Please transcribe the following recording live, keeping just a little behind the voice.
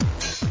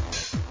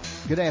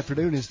Good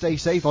afternoon and stay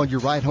safe on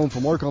your ride home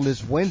from work on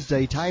this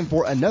Wednesday. Time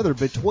for another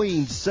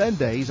Between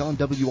Sundays on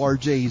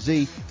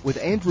WRJZ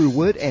with Andrew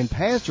Wood and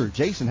Pastor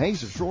Jason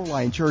Hayes of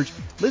Shoreline Church.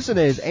 Listen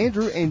as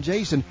Andrew and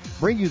Jason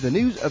bring you the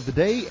news of the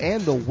day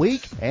and the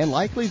week and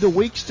likely the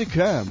weeks to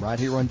come right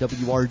here on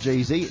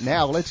WRJZ.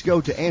 Now let's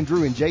go to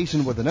Andrew and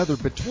Jason with another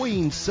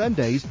Between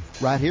Sundays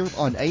right here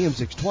on AM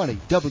 620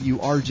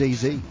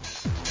 WRJZ.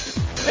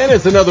 And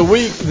it's another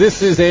week.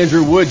 This is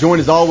Andrew Wood,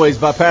 joined as always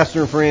by pastor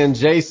and friend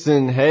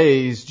Jason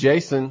Hayes.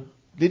 Jason.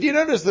 Did you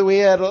notice that we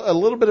had a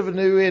little bit of a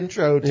new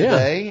intro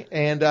today? Yeah.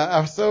 And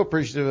I'm so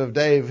appreciative of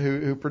Dave,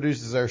 who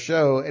produces our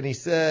show. And he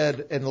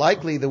said, and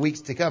likely the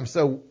weeks to come.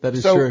 So that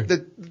is true.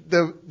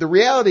 The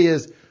reality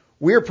is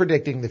we're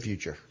predicting the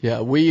future. Yeah,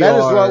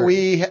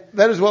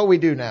 that is what we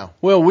do now.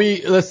 Well,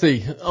 let's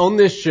see, on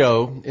this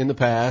show in the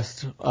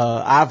past,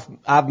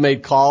 I've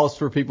made calls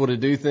for people to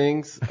do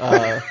things,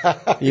 federal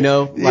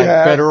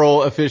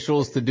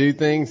officials to do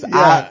things.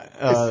 Yeah.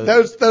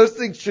 Those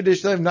things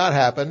traditionally have not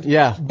happened.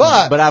 Yeah.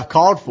 But I've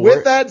called for it. With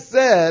it. that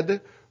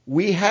said,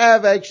 we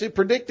have actually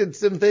predicted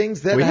some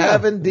things that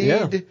have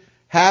indeed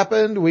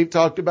happened. We've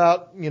talked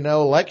about,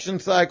 election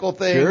cycle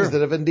things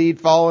that have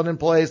indeed fallen in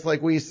place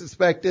like we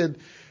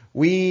suspected.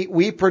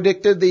 We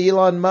predicted the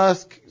Elon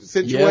Musk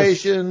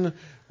situation.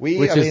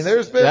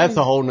 Yes. That's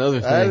a whole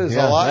nother thing. That is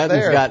a lot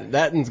there.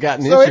 That one's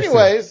gotten so interesting.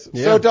 Anyways,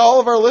 so to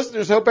all of our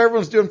listeners, hope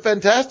everyone's doing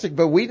fantastic,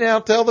 but we now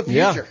tell the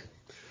future.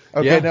 Yeah.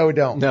 Okay, no, we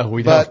don't. No,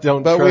 we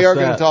don't. But we are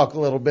going to talk a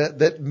little bit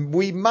that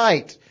we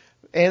might,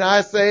 and I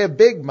say a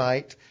big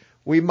might,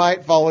 we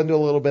might fall into a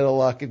little bit of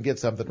luck and get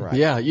something right.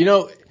 Yeah,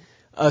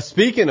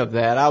 speaking of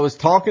that, I was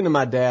talking to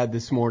my dad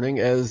this morning,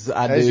 as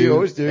you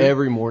always do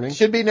every morning.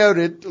 Should be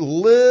noted,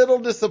 little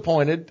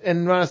disappointed,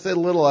 and when I say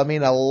little, I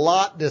mean a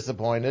lot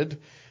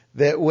disappointed,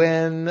 that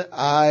when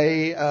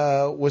I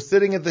was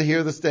sitting at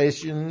the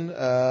station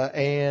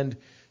and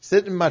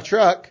sitting in my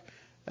truck,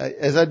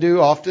 as I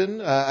do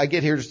often, I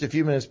get here just a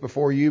few minutes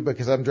before you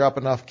because I'm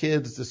dropping off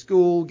kids to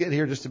school, get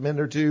here just a minute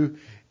or two,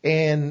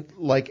 and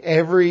like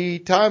every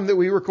time that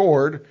we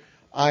record,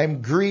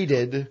 I'm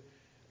greeted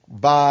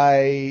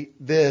by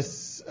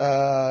this,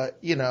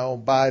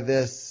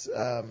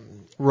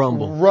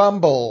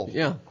 rumble.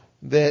 Yeah.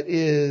 That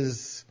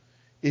is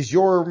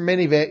your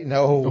minivan.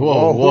 No.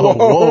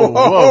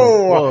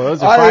 Whoa.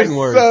 Those are fighting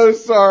words. I'm so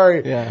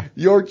sorry. Yeah.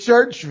 Your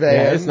church van.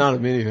 Yeah, it's not a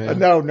minivan.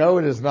 No,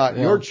 it is not.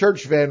 Yeah. Your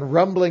church van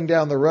rumbling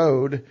down the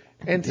road.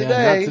 And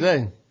today.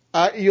 Not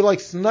today. You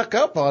snuck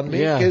up on me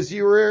because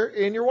you were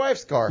in your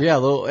wife's car. Yeah, a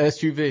little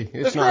SUV.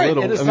 It's That's not right.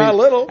 little. And it's not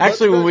little.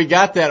 Actually, when we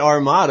got that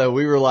Armada,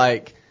 we were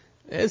like,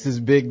 this is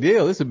a big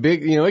deal. This is a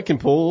big, it can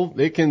pull,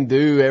 it can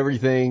do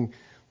everything,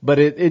 but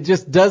it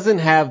just doesn't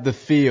have the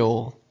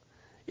feel.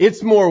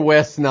 It's more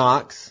West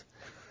Knox,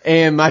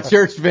 and my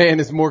church van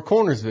is more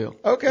Cornersville.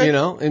 Okay.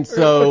 And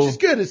so. Which is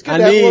good. It's good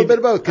to have a little bit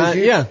of both, because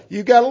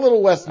you got a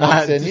little West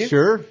Knox in you.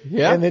 Sure,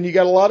 yeah. And then you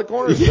got a lot of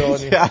Cornersville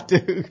in you. Yeah, I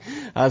do.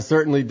 I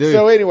certainly do.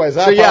 So anyways,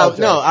 I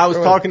apologize. I was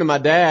talking to my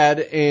dad,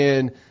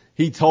 and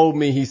he told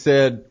me, he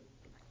said,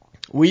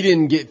 we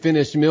didn't get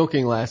finished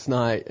milking last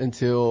night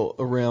until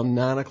around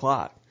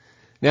 9:00.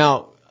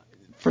 Now,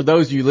 for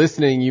those of you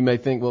listening, you may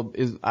think, well,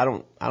 I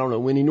don't know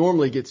when he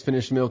normally gets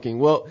finished milking.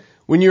 Well,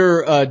 when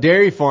you're a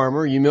dairy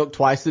farmer, you milk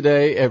twice a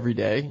day, every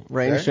day,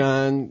 rain,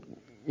 shine,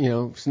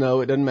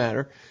 snow, it doesn't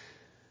matter.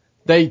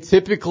 They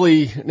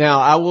typically, now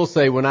I will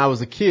say when I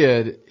was a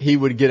kid, he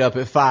would get up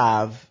at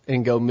 5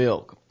 and go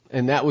milk.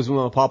 And that was when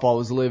my papa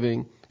was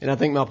living. And I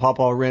think my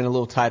papa ran a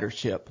little tighter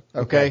ship.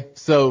 Okay.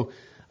 So,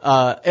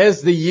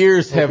 as the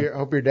years hope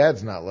your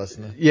dad's not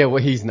listening. Yeah,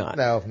 well, he's not.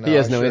 No, he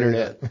has no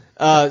internet.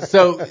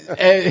 So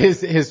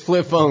his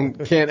flip phone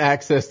can't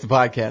access the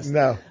podcast.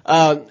 No.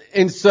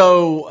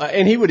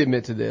 And he would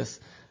admit to this.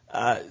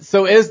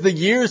 So as the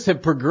years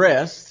have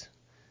progressed,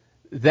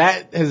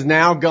 that has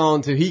now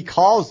gone to, he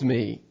calls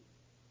me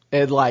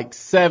at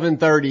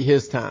 7:30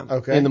 his time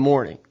in the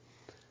morning.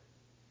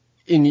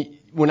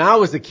 When I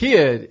was a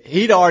kid,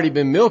 he'd already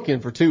been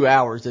milking for 2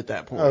 hours at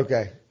that point.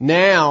 Okay.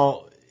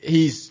 Now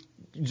he's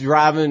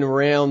driving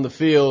around the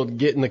field,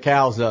 getting the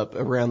cows up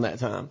around that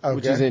time,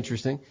 which is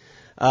interesting.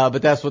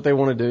 But that's what they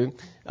want to do.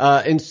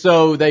 And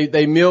so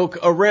they milk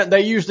around,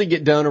 they usually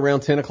get done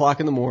around 10:00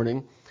 in the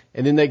morning,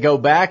 and then they go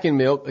back and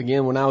milk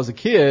again when I was a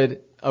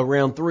kid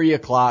around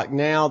 3:00.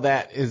 Now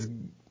that is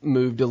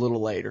moved a little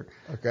later.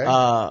 Okay.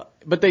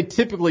 But they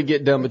typically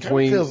get done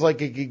between. It feels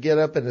like it could get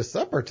up into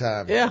supper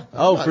time. Yeah.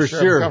 I'm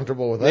sure. I'm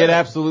comfortable with that. It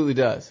absolutely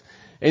does.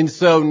 And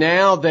so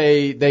now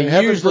they usually.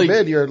 Heaven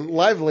forbid your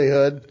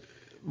livelihood.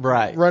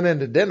 Right. Run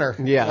into dinner.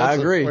 Yeah, I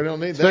agree. We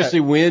don't need especially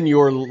when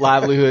your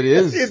livelihood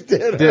is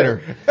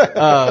dinner.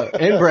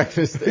 And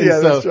breakfast. And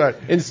that's right.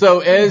 And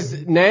so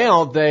as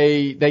now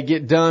they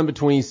get done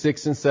between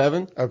 6 and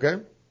 7.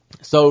 Okay.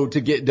 So to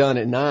get done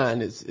at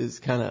 9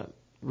 is kind of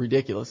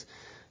ridiculous.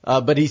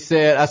 But I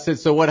said,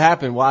 so what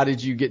happened? Why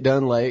did you get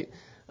done late?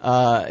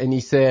 And he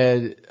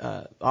said,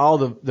 all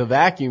the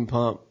vacuum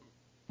pump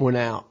went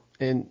out.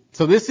 And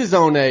so this is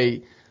on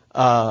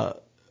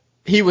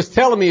he was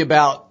telling me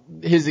about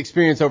his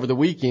experience over the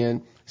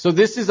weekend. So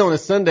this is on a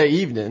Sunday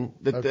evening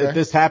that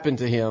this happened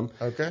to him.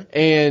 Okay.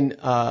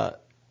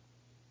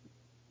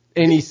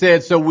 And he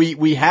said, so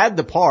we had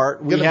the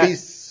part. Be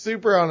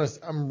super honest.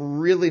 I'm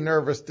really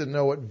nervous to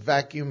know what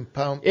vacuum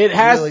pump. It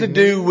has really to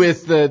do means.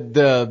 with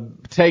the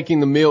taking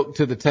the milk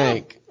to the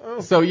tank.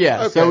 So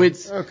yeah, okay. so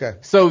it's okay.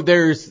 So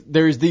there's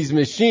these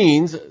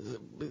machines,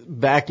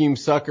 vacuum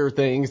sucker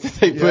things that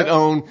they put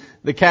on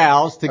the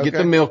cows to get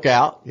the milk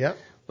out. Yep.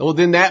 Well,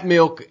 then that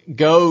milk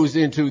goes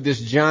into this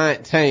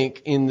giant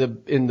tank in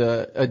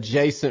the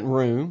adjacent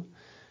room.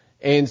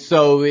 And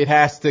so it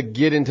has to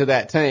get into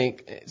that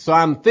tank. So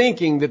I'm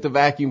thinking that the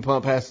vacuum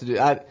pump has to do,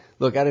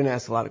 Look, I didn't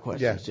ask a lot of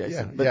questions,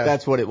 Jason, but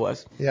that's what it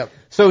was. Yep.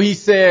 So he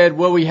said,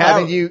 well, we have.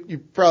 I mean, you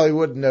probably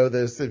wouldn't know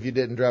this if you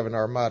didn't drive an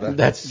Armada.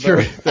 That's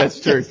true. That's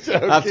true.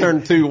 I've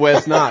turned 2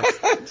 West Knox.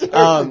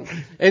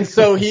 And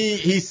so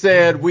he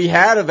said we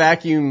had a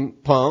vacuum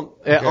pump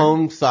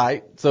on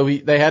site. So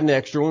they had an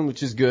extra one,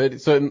 which is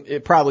good. So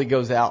it probably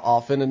goes out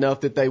often enough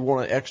that they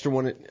want an extra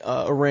one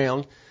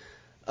around.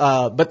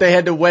 But they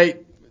had to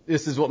wait.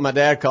 This is what my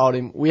dad called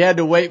him. We had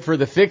to wait for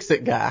the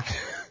fix-it guy.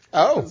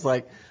 Oh. It's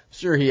like,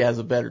 sure, he has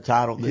a better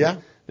title than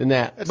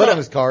that. It's on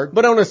his card.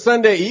 But on a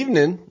Sunday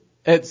evening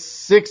at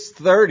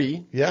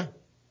 6:30,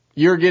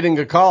 you're getting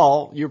a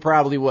call. You're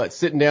probably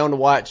sitting down to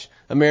watch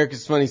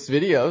America's Funniest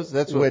Videos.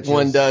 That's what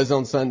one does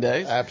on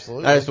Sundays.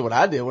 Absolutely. That's what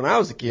I did when I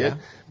was a kid.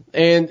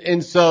 Yeah.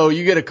 And so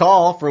you get a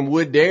call from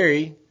Wood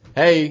Dairy.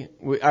 Hey,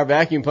 our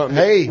vacuum pump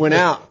went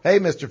out. Hey,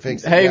 Mr.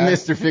 Fix-It. Hey,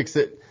 Mr.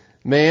 Fix-It.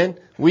 Man,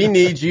 we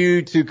need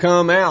you to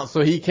come out. So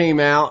he came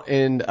out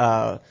and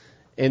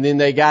then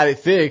they got it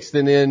fixed.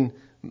 And then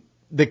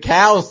the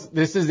cows,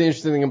 this is the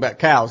interesting thing about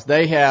cows.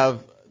 They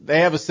have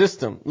a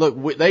system.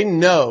 Look, they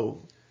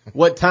know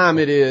what time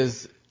it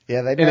is.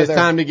 Yeah, they know. And it's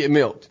time to get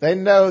milked. They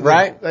know,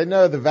 right? They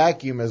know the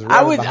vacuum is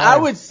running behind. I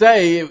would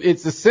say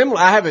it's a similar,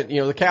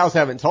 the cows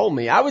haven't told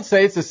me. I would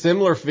say it's a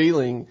similar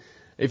feeling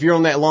if you're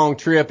on that long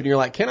trip and you're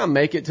like, can I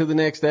make it to the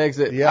next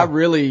exit? Yeah. I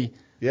really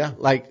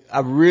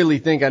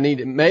think I need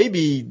it.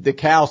 Maybe the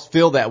cows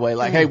feel that way.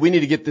 Like, hey, we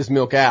need to get this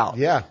milk out.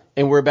 Yeah.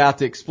 And we're about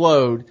to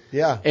explode.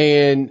 Yeah.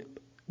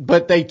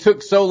 But they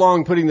took so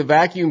long putting the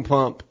vacuum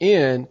pump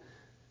in,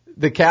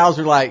 the cows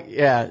are like,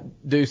 yeah,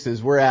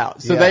 deuces, we're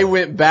out. So they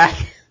went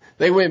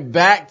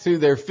back to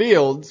their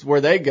fields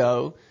where they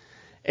go.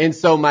 And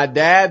so my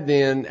dad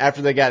then,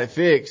 after they got it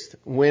fixed,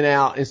 went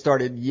out and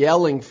started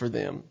yelling for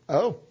them.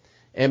 Oh.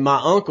 And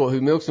my uncle, who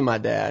milks with my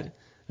dad,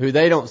 who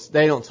they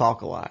don't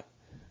talk a lot.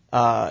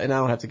 And I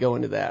don't have to go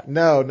into that.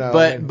 No.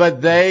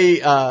 But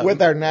they,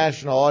 with our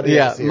national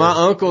audience. Yeah.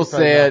 My uncle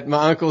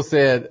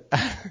said,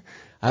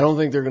 I don't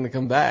think they're going to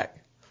come back.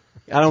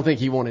 I don't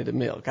think he wanted to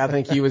milk. I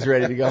think he was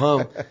ready to go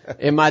home.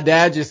 And my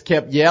dad just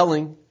kept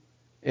yelling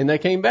and they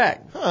came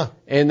back. Huh.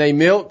 And they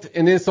milked.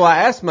 And then so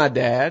I asked my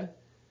dad,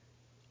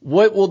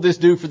 what will this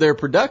do for their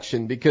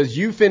production? Because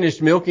you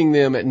finished milking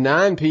them at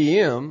 9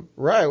 p.m.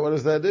 Right. What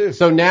does that do?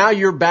 So now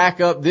you're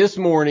back up this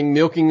morning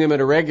milking them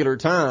at a regular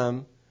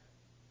time.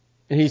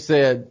 And he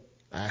said,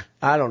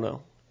 I don't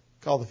know.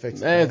 Call the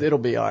fix-it. It'll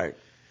be all right.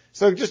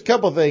 So just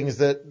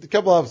a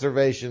couple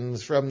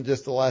observations from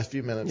just the last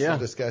few minutes of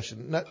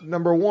discussion.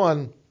 Number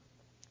one,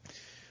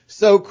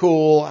 so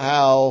cool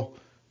how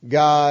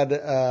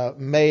God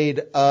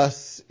made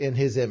us in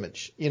his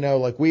image.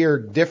 Like we are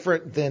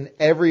different than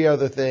every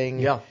other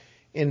thing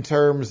in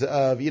terms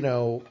of,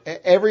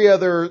 every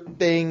other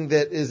thing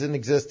that is in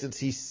existence,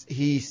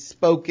 he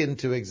spoke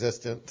into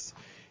existence.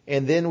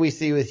 And then we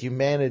see with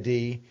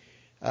humanity,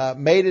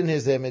 made in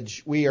his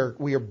image, we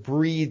are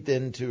breathed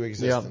into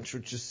existence,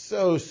 which is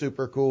so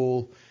super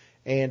cool.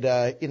 And,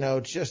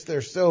 it's just,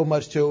 there's so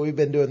much to it. We've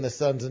been doing the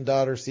Sons and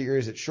Daughters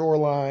series at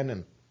Shoreline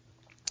and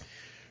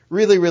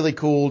really, really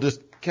cool. Just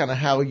kind of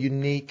how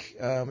unique,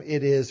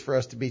 it is for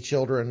us to be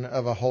children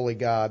of a holy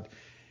God.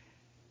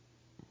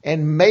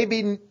 And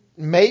maybe,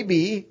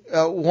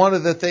 one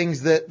of the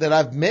things that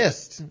I've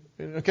missed,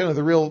 kind of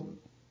the real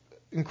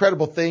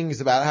incredible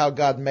things about how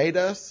God made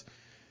us,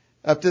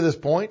 up to this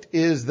point,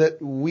 is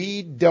that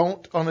we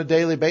don't on a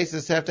daily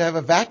basis have to have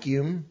a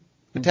vacuum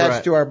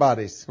attached to our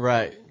bodies.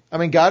 Right. I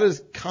mean, God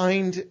is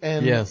kind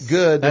and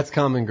good. That's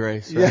common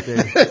grace right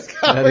there.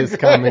 That is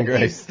common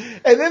grace.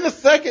 And then the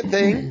second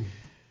thing,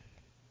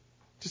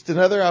 just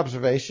another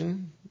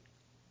observation,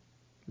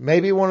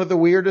 maybe one of the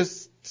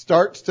weirdest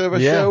starts to a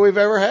show we've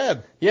ever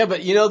had. Yeah,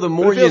 but the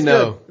more you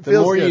know,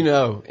 you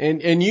know.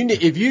 And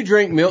if you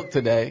drink milk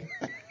today,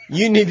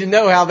 you need to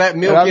know how that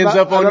milk ends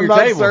up on your table.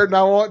 I'm not certain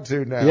I want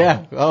to now.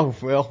 Yeah. Oh,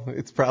 well,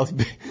 it's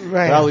probably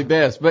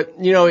best. But,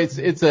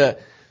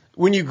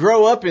 when you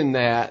grow up in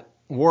that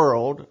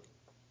world,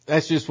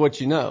 that's just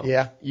what you know.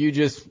 Yeah. You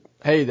just,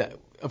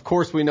 of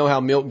course we know how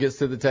milk gets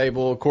to the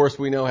table. Of course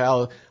we know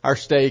how our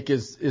steak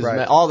is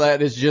right. All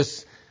that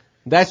is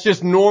that's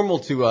just normal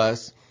to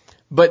us.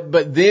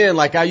 But then,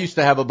 like I used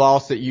to have a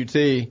boss at UT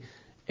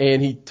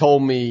and he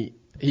told me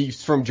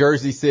he's from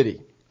Jersey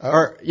City.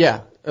 Oh.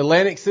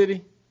 Atlantic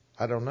City.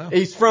 I don't know.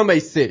 He's from a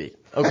city,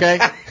 okay?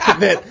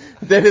 that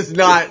is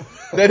not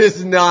That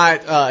is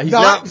not. He's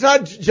It's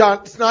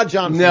not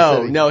Johnson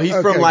City. No. He's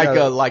from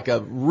like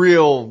a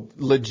real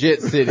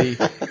legit city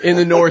in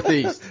the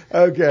Northeast.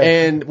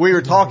 Okay. And we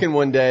were talking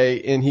one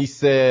day, and he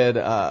said,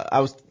 I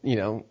was,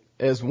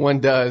 as one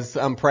does,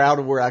 I'm proud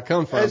of where I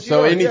come from.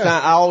 So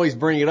anytime I always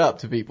bring it up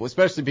to people,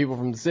 especially people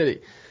from the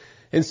city.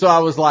 And so I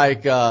was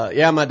like,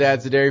 my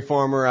dad's a dairy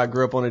farmer. I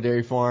grew up on a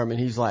dairy farm. And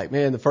he's like,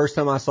 man, the first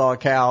time I saw a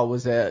cow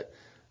was at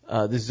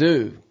the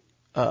zoo,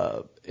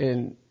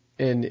 and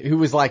who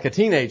was like a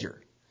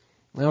teenager.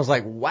 And I was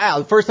like, wow,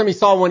 the first time he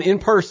saw one in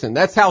person.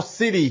 That's how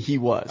city he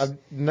was. I've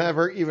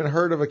never even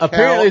heard of a cow.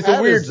 Apparently it's at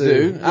a weird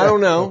zoo. Yeah. I don't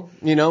know,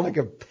 Like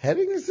a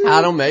petting zoo?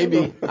 I don't know,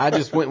 maybe. I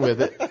just went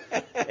with it.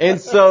 And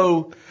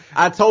so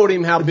I told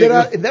him how big.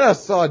 And then I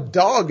saw a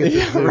dog at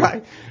the zoo.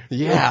 Right.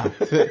 Yeah.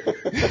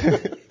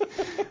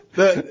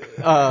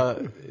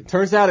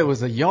 Turns out it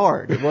was a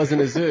yard. It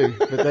wasn't a zoo,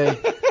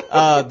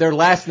 but their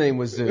last name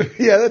was Zoo.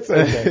 Yeah, that's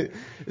okay.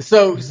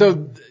 So,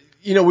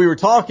 we were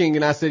talking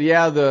and I said,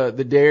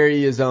 the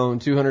dairy is on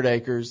 200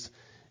 acres.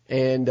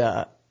 And,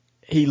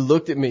 he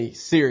looked at me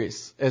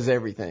serious as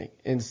everything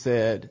and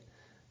said,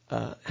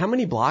 how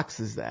many blocks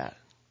is that?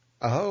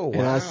 Oh, wow.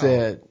 And I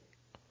said,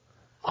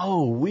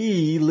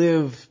 we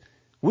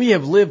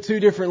have lived two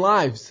different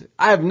lives.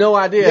 I have no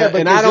idea.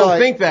 And I don't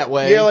think that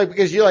way. Yeah,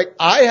 because you're like,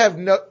 I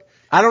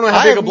don't know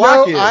how big a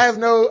block is. I have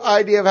no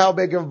idea of how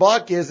big a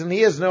block is, and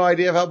he has no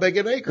idea of how big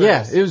an acre is.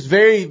 Yeah, it was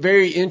very,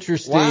 very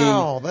interesting.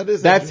 Wow,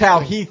 that's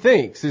how he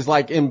thinks, is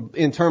like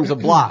in terms of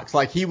blocks.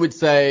 Like he would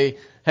say,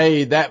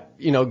 hey,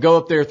 go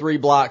up there 3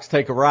 blocks,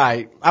 take a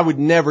right. I would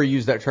never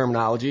use that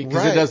terminology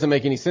because it doesn't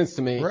make any sense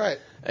to me. Right.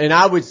 And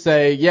I would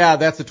say,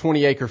 that's a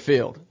 20-acre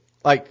field.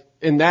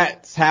 And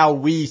that's how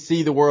we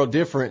see the world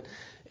different.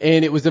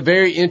 And it was a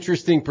very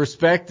interesting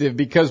perspective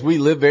because we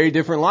live very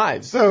different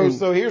lives. So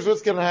here's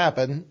what's going to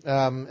happen.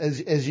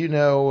 As you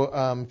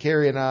know,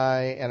 Carrie and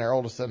I and our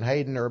oldest son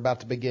Hayden are about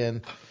to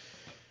begin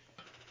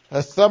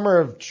a summer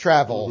of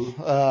travel,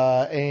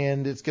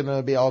 and it's going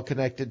to be all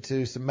connected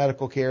to some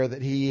medical care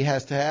that he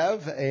has to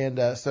have.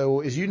 And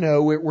so, as you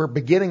know, we're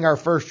beginning our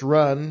first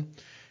run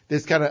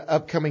this kind of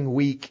upcoming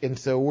week, and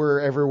so we're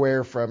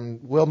everywhere from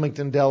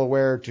Wilmington,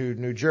 Delaware, to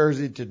New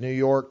Jersey, to New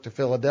York, to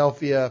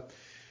Philadelphia.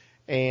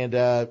 And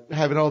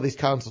having all these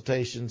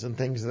consultations and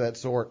things of that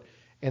sort.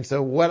 And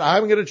so what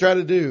I'm going to try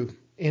to do,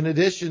 in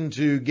addition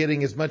to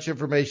getting as much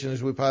information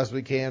as we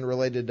possibly can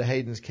related to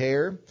Hayden's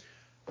care,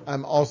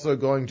 I'm also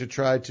going to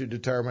try to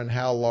determine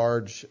how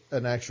large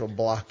an actual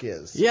block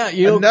is. Yeah,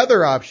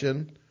 another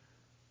option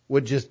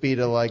would just be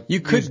to you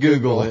could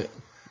Google it,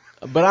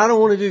 but I don't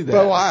want to do that.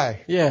 But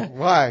why? Yeah,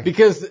 why?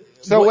 Because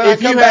so when I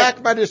come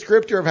back, my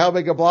descriptor of how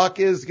big a block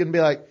is going to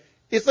be like.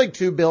 It's like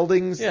 2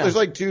 buildings. Yeah. There's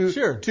like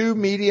two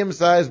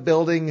medium-sized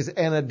buildings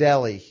and a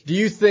deli. Do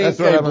you think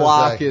a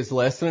block is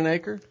less than an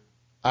acre?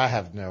 I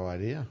have no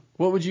idea.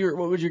 What would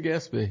your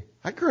guess be?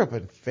 I grew up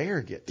in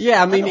Farragut.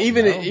 Yeah, I mean,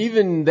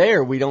 even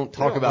there, we don't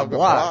talk about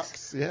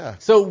blocks. Yeah.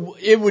 So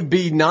it would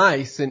be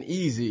nice and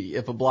easy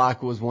if a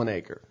block was 1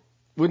 acre.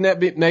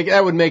 Wouldn't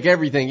that would make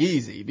everything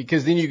easy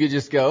because then you could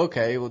just go,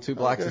 okay, well, 2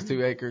 blocks is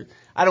 2 acres.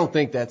 I don't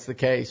think that's the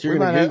case. You're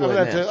going to Google it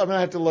now. I'm going to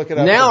have to look it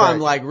up. Now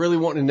I'm really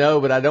wanting to know,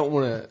 but I don't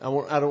want to.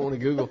 I don't want to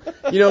Google.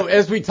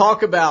 As we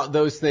talk about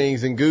those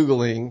things and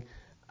Googling,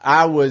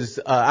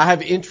 I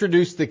have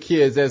introduced the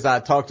kids as I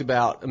talked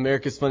about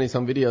America's Funniest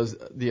Home Videos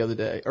the other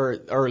day or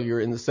earlier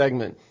in the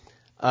segment.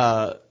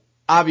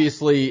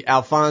 Obviously,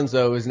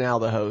 Alfonso is now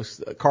the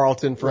host.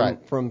 Carlton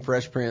from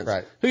Fresh Prince.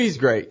 Right. He's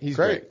great. He's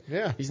great.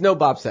 Yeah. He's no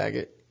Bob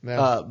Saget.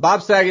 No.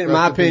 Bob Saget, in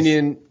my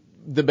opinion,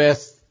 the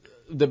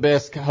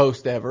best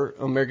host ever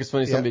on America's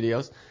Funniest Home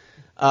Videos.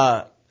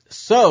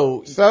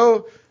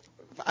 So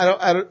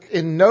I don't,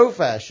 in no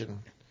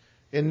fashion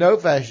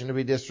to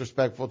be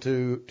disrespectful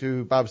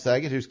to Bob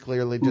Saget, who's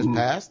clearly just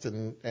passed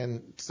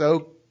and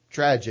so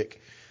tragic.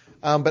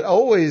 But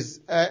always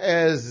now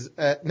as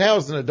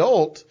an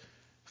adult,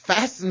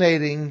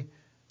 fascinating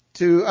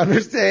to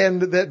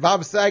understand that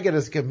Bob Saget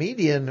as a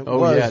comedian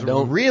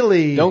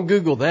don't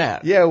Google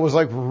that. Yeah, it was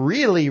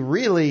really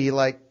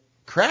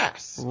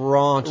crass.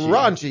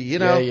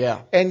 Raunchy,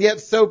 Yeah. And yet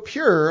so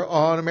pure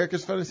on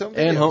America's Funniest Home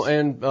Videos.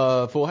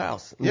 And Full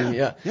House. I mean,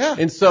 Yeah.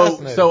 And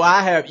so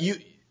I have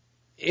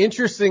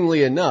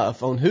interestingly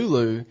enough, on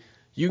Hulu,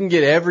 you can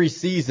get every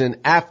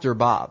season after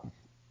Bob.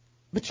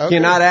 But you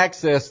cannot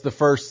access the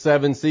first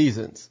 7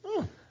 seasons.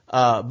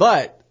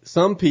 But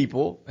some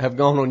people have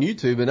gone on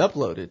YouTube and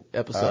uploaded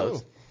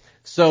episodes.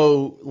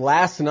 So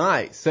last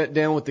night, sat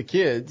down with the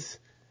kids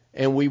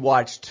and we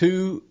watched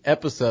 2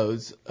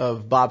 episodes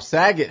of Bob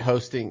Saget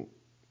hosting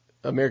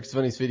America's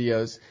Funniest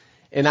Videos.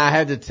 And I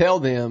had to tell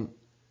them,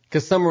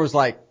 because Summer was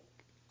like,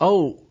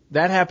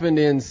 that happened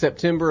in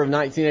September of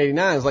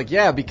 1989. I was like,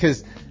 yeah,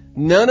 because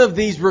none of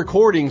these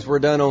recordings were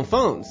done on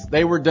phones.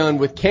 They were done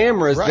with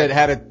cameras that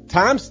had a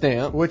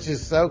timestamp. Which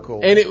is so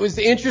cool. And it was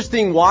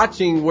interesting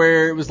watching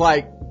where it was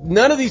like,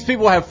 none of these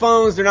people have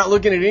phones. They're not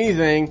looking at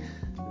anything.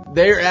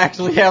 They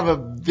actually have a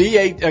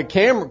V8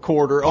 camera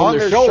recorder on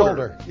their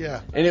shoulder.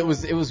 Yeah. And it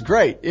was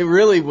great. It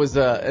really was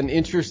an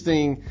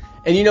interesting,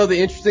 And you know,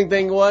 the interesting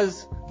thing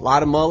was a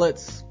lot of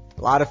mullets,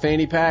 a lot of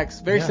fanny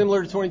packs, very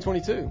similar to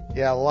 2022.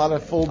 Yeah, a lot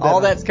of full denim. All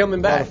that's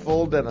coming back. A lot of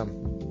full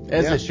denim.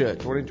 As it should.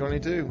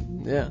 2022.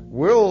 Yeah.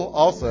 We'll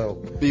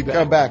also Be back.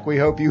 come back. We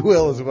hope you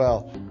will as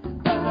well.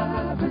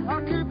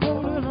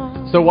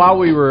 So while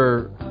we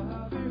were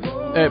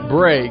at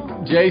break,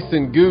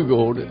 Jason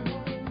Googled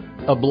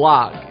a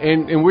block,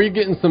 and we're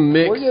getting some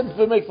mixed. We're getting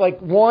some mix. Like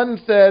one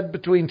said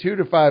between 2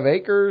 to 5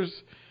 acres.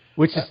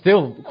 Which is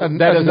still, that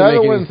doesn't Another make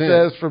any one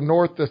sense. says from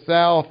north to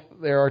south,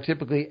 there are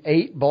typically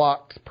 8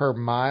 blocks per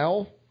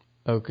mile,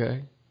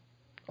 Okay.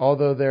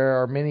 although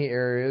there are many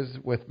areas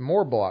with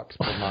more blocks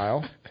per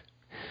mile.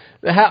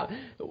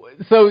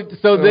 So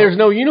there's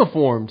no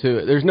uniform to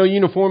it. There's no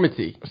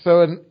uniformity.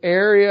 So an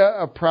area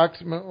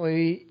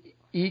approximately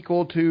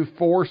equal to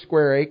 4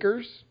 square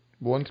acres,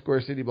 1 square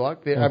city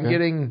block. I'm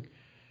getting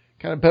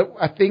kind of, but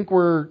I think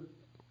we're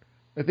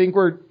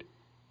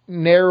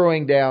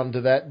narrowing down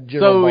to that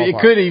general ballpark. It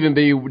could even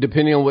be,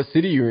 depending on what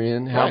city you're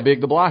in, how big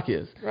the block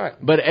is. Right.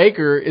 But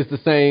acre is the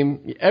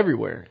same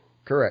everywhere.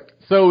 Correct.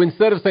 So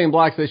instead of saying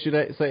blocks, they should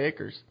say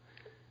acres.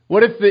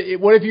 What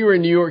if you were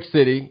in New York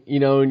City,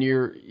 and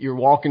you're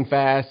walking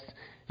fast,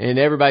 and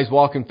everybody's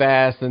walking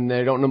fast, and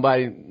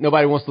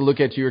nobody wants to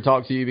look at you or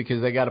talk to you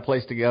because they got a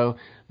place to go.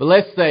 But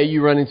let's say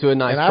you run into a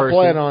nice person. And I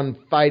plan on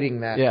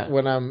fighting that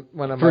when I'm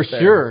for up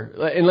there. sure.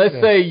 And let's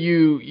say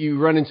you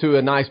run into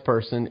a nice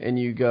person and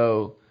you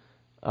go,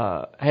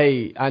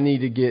 hey, I need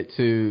to get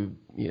to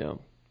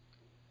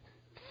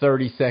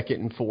 32nd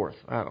and 4th.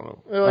 I don't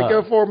know. They're like,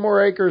 go 4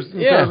 more acres and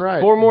turn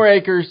right. 4 more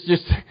acres.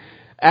 Just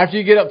after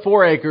you get up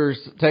 4 acres,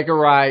 take a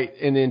right,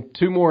 and then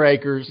 2 more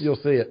acres. You'll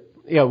see it.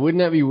 Yeah,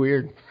 wouldn't that be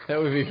weird? That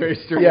would be very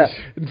strange. Yeah.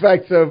 In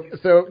fact, so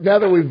now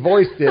that we've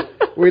voiced it,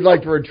 we'd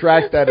like to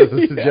retract that as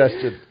a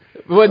suggestion.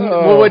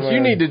 Well, what you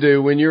need to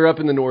do when you're up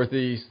in the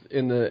Northeast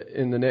in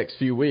the next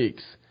few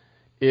weeks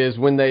is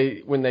when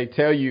they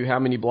tell you how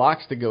many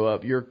blocks to go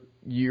up,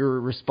 your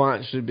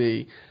response should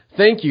be,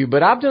 "Thank you,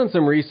 but I've done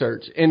some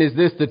research. And is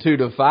this the 2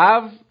 to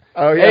 5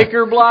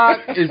 acre block?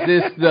 Is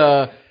this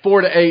the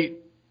 4 to 8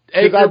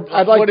 acre?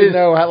 I'd like to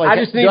know how. Like, I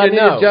just need do I to need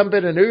know. to jump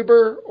in an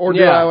Uber or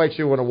do I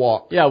actually want to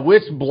walk? Yeah,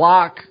 which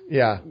block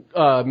Yeah.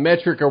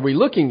 metric are we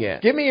looking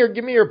at? Give me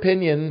your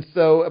opinion.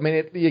 So, I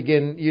mean,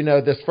 again,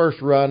 this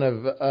first run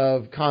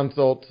of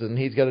consults, and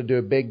he's got to do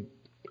a big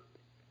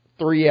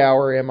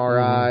 3-hour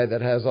MRI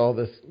that has all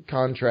this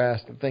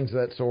contrast and things of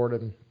that sort.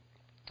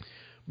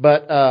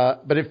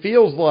 But it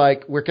feels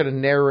like we're kind of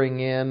narrowing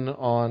in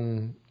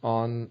on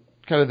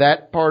kind of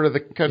that part of the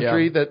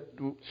country that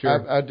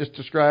I just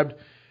described.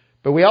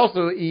 But we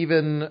also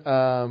even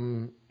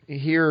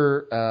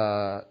here,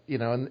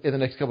 in the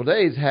next couple of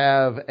days,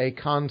 have a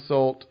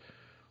consult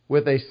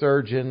with a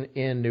surgeon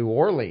in New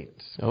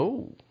Orleans.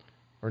 Oh.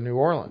 Or New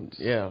Orleans.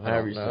 Yeah,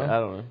 however you say it. I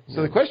don't know.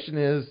 So the question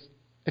is,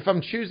 if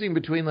I'm choosing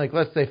between, like,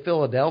 let's say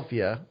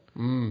Philadelphia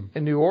and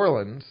New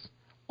Orleans,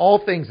 all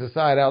things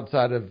aside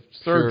outside of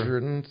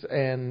surgeons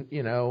and,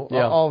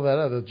 all that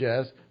other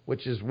jazz,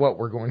 which is what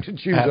we're going to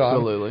choose on.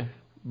 Absolutely.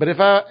 But if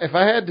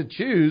I had to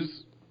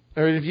choose,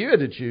 or if you had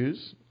to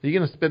choose, are you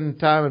going to spend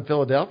time in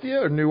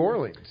Philadelphia or New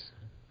Orleans?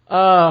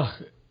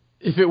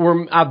 If it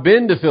were, I've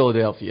been to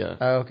Philadelphia.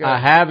 Okay. I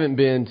haven't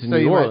been to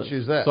New Orleans. Might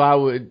choose that. So I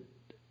would,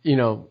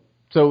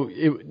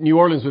 New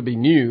Orleans would be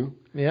new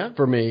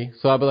for me.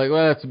 So I'd be like,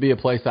 well, that's to be a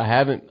place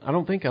I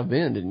don't think I've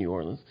been to New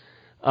Orleans.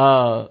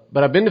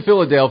 But I've been to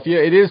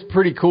Philadelphia. It is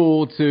pretty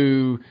cool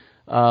to,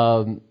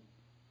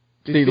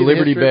 see the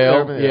Liberty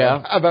Bell.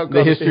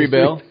 The history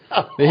bell.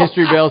 The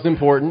history bell is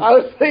important. I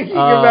was thinking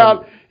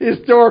about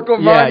historical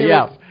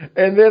monuments,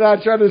 and then I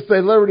tried to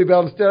say Liberty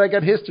Bell. Instead, I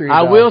got history.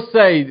 I will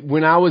say,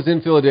 when I was in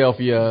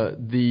Philadelphia,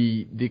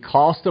 the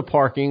cost of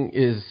parking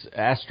is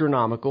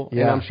astronomical,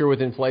 and I'm sure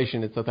with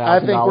inflation, it's $1,000. I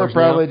think we're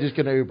probably just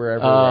going to Uber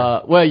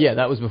everywhere.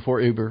 That was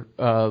before Uber.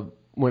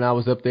 When I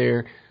was up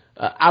there,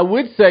 I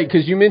would say,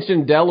 because you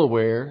mentioned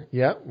Delaware.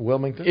 Yeah,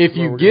 Wilmington. If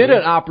you get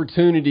an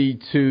opportunity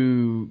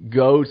to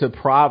go to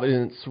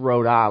Providence,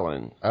 Rhode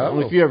Island, I don't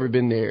know if you've ever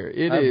been there.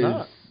 It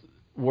is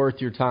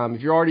worth your time.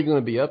 If you're already going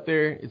to be up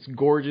there, it's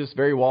gorgeous,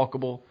 very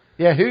walkable.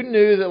 Yeah, who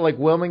knew that, like,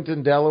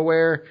 Wilmington,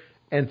 Delaware,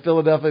 and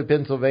Philadelphia,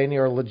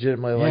 Pennsylvania are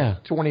legitimately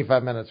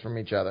 25 minutes from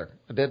each other?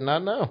 I did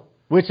not know.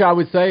 Which I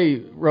would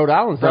say Rhode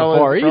Island's not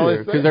far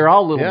either, because they're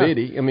all little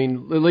bitty. I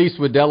mean, at least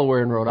with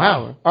Delaware and Rhode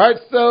Island. All right,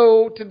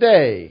 so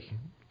today,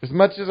 as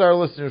much as our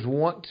listeners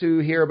want to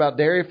hear about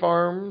dairy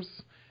farms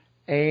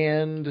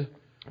and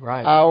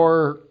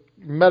our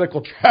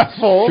medical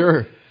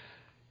travel,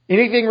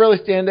 anything really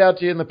stand out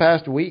to you in the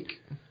past week?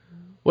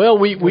 Well,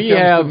 we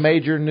have some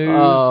major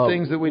news,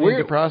 things that we need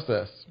to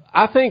process.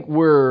 I think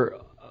we're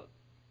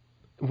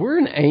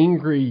an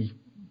angry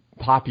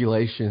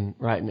population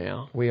right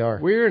now. We are.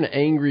 We're an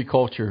angry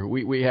culture.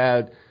 We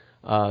had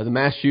the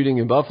mass shooting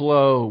in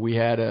Buffalo. We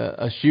had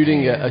a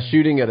shooting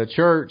at a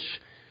church.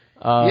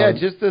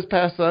 Just this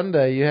past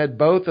Sunday, you had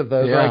both of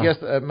those. Or I guess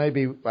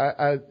maybe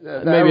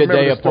maybe a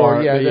day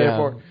apart. Yeah, a day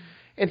apart.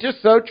 And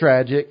just so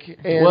tragic.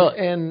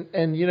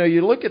 And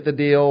you look at the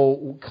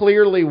deal.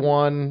 Clearly,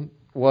 one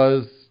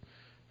was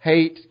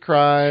hate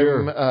crime,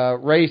 Sure.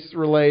 race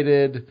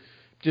related,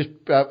 just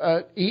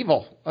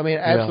evil. I mean,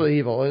 absolutely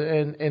evil.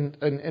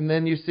 And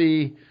then you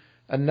see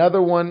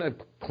another one,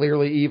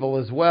 clearly evil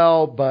as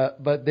well,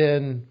 but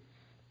then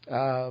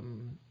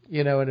an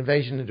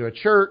invasion into a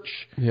church.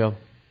 Yeah.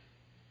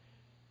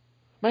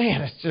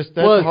 Man, that's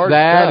hard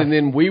that, stuff. and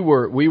then we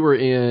were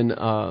in.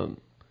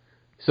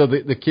 So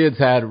the kids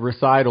had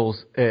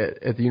recitals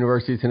at the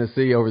University of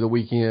Tennessee over the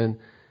weekend,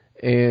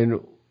 and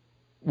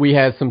we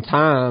had some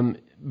time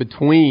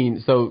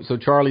between. So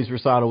Charlie's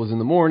recital was in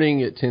the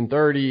morning at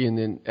 10:30, and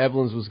then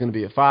Evelyn's was going to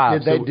be at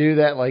 5. Did they do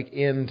that like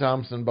in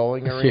Thompson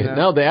Bowling Arena? Yeah,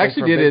 no, they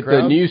actually did it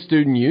at the new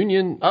Student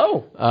Union.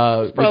 Oh,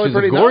 which is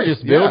a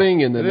gorgeous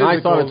building and the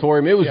nice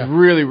auditorium. It was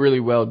really,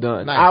 really well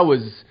done.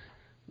 Nice.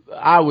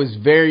 I was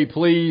very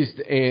pleased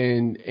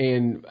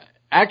and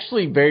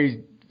actually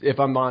very, if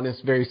I'm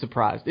honest, very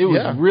surprised. It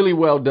was really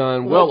well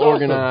done, well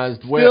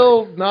organized. Awesome.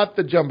 Still not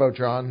the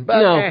Jumbotron,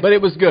 but but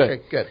it was good.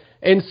 Okay, good.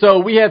 And so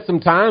we had some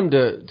time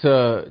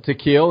to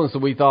kill, and so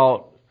we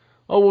thought,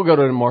 we'll go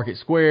to the Market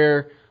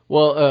Square.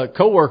 Well, a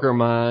coworker of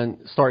mine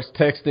starts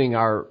texting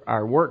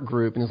our work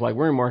group, and it's like,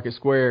 we're in Market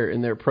Square,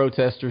 and there are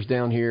protesters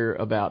down here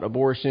about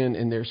abortion,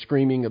 and they're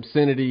screaming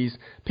obscenities.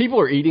 People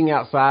are eating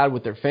outside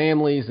with their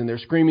families, and they're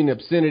screaming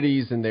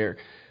obscenities, and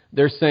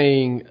they're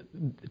saying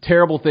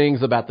terrible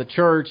things about the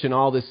church and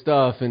all this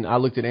stuff. And I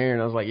looked at Aaron,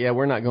 and I was like,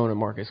 we're not going to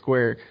Market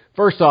Square.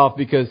 First off,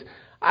 because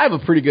I have a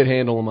pretty good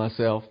handle on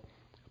myself,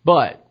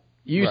 but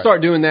you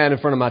start doing that in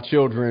front of my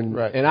children,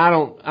 and I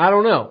don't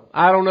know.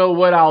 I don't know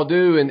what I'll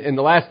do, and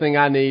the last thing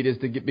I need is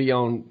to be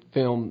on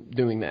film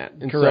doing that.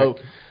 And correct.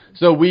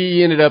 So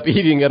we ended up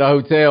eating at a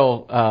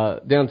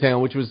hotel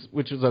downtown, which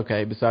was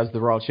okay, besides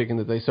the raw chicken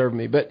that they served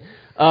me. But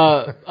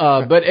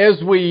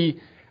as we,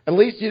 at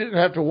least you didn't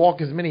have to walk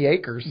as many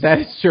acres. That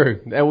is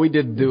true. And we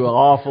did do an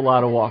awful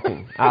lot of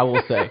walking, I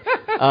will say,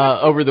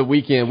 over the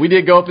weekend. We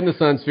did go up in the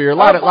Sun Sphere, a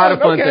lot of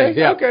fun things.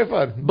 Yeah, okay,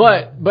 fun.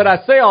 But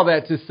I say all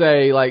that to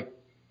say, like,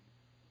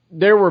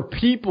 there were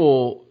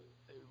people,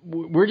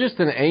 we're just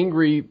an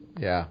angry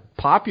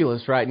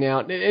populace right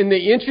now. And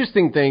the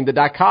interesting thing, the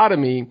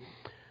dichotomy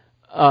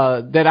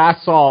that I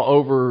saw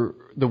over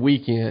the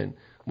weekend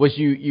was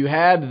you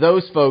had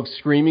those folks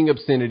screaming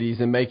obscenities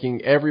and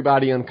making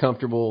everybody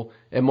uncomfortable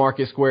at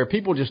Market Square,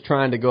 people just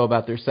trying to go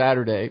about their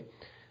Saturday.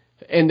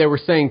 And they were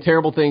saying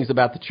terrible things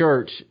about the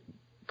church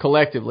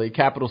collectively,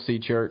 capital C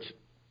church.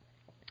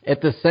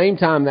 At the same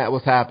time that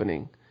was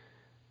happening,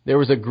 there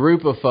was a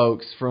group of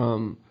folks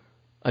from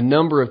a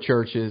number of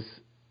churches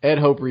at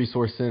Hope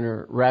Resource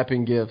Center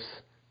wrapping gifts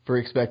for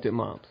expectant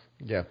moms.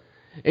 Yeah.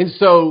 And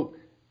so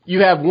you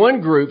have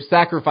one group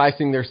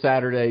sacrificing their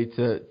Saturday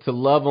to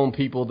love on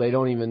people they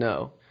don't even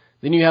know.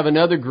 Then you have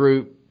another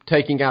group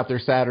taking out their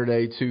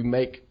Saturday to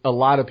make a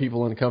lot of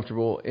people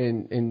uncomfortable,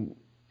 and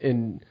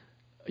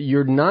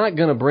you're not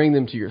going to bring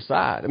them to your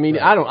side. I mean,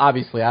 I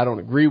don't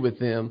agree with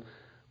them,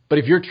 but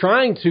if you're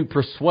trying to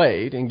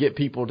persuade and get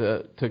people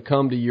to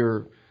come to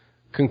your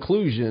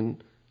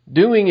conclusion,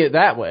 doing it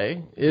that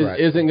way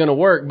isn't going to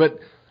work.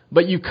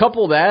 But you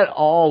couple that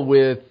all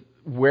with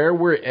where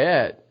we're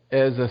at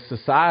as a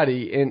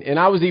society, and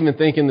I was even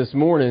thinking this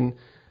morning,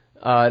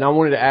 and I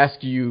wanted to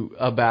ask you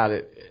about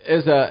it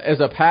as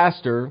a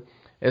pastor,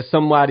 as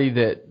somebody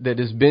that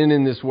has been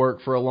in this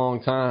work for a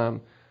long time.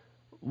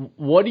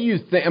 What do you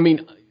think? I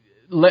mean,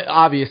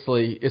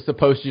 obviously it's the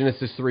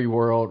post-Genesis 3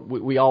 world.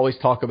 We always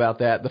talk about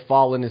that. The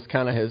fallenness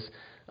kind of has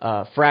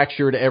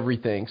fractured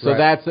everything. So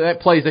that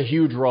plays a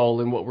huge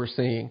role in what we're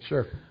seeing.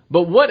 Sure.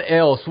 But what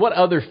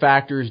other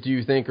factors do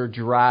you think are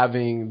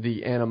driving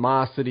the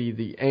animosity,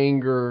 the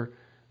anger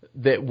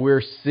that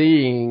we're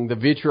seeing, the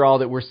vitriol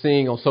that we're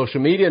seeing on social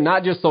media,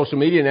 not just social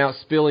media, now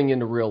it's spilling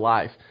into real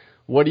life?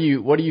 What do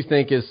you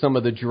think is some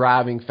of the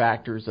driving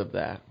factors of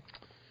that?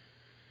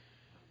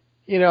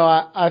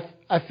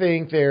 I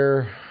think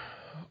there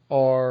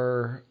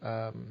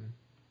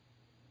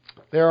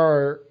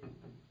are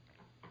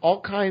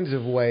all kinds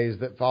of ways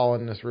that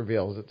fallenness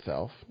reveals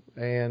itself.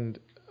 And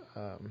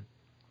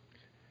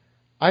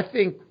I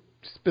think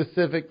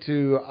specific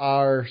to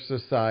our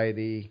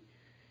society,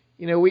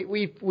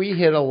 we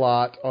hit a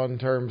lot on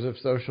terms of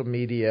social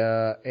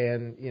media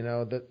and,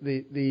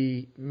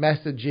 the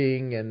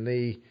messaging and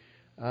the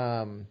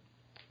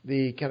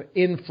kind of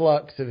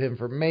influx of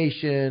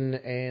information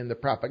and the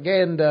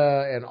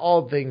propaganda and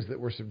all things that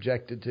we're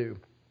subjected to.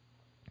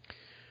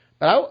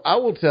 But I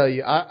will tell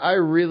you, I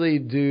really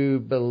do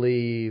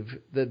believe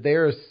that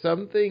there is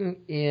something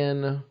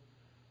in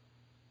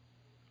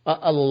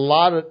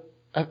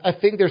I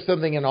think there's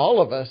something in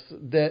all of us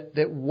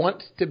that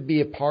wants to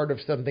be a part of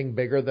something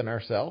bigger than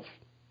ourselves.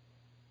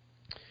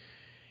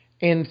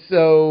 And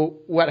so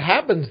what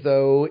happens,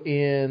 though,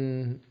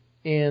 in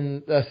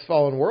this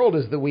fallen world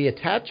is that we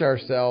attach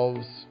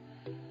ourselves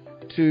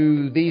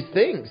to these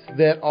things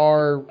that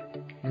are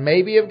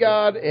maybe of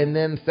God, and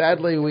then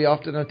sadly we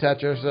often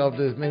attach ourselves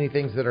to as many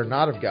things that are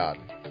not of God.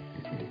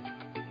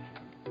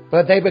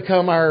 But they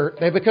become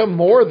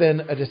more than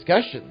a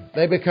discussion.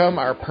 They become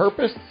our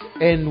purpose.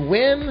 And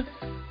when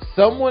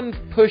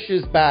someone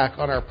pushes back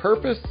on our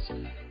purpose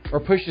or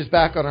pushes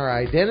back on our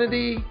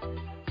identity,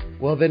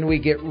 well, then we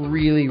get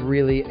really,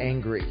 really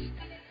angry.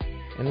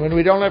 And when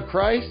we don't have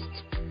Christ,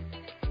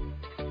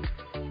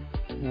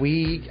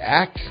 we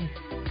act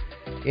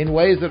in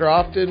ways that are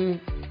often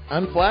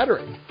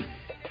unflattering.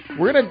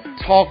 We're going to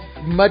talk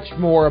much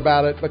more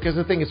about it because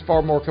I think it's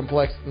far more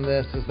complex than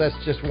this, as that's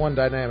just one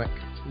dynamic.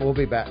 We'll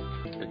be back.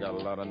 They got a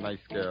lot of nice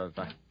girls.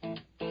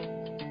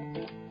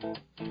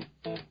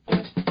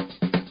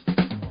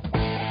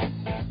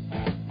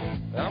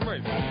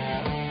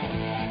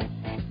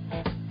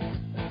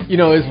 You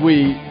know, as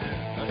we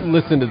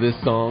listen to this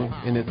song,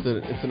 and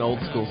it's an old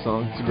school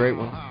song. It's a great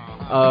one.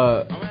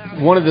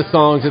 One of the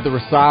songs at the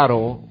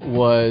recital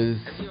was,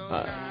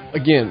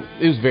 again,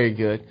 it was very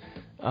good.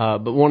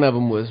 But one of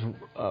them was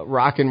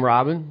Rockin'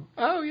 Robin.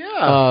 Oh,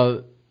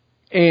 yeah.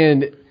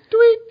 And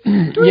tweet,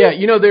 yeah,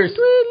 you know, there's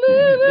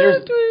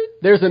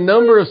a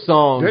number of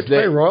songs. Do you have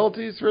to pay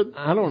royalties for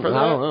I don't that?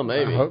 know,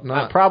 maybe. I hope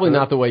not. Probably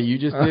not the way you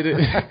just did it.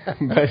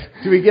 But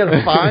do we get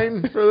a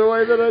fine for the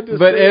way that I just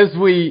but did as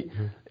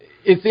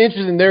it's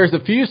interesting, there's a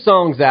few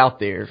songs out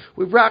there.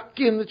 We rock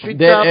in the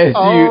treetop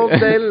all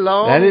day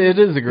long. It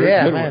is a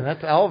great good man, one.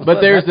 that's all of a but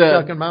sudden, there's that's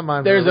stuck in my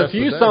mind. There's a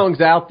few songs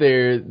out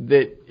there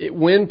that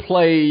when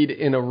played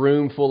in a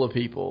room full of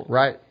people,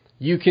 right,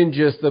 you can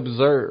just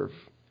observe.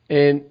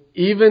 And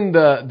even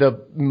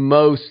the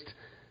most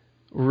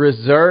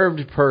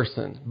reserved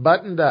person,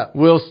 buttoned up,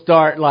 will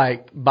start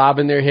like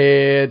bobbing their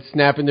head,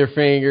 snapping their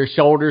fingers,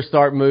 shoulders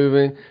start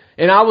moving.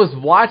 And I was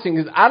watching,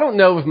 because I don't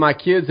know if my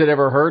kids had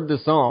ever heard the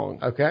song.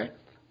 Okay.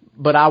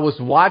 But I was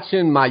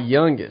watching my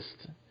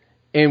youngest,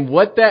 and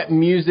what that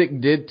music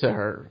did to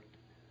her.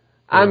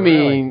 I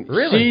mean,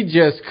 really? She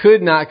just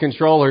could not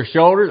control her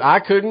shoulders. I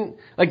couldn't.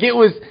 Like,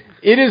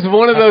 it is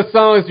one of those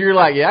songs where you're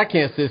like, yeah, I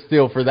can't sit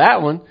still for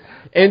that one.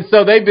 And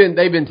so they've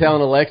been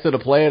telling Alexa to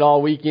play it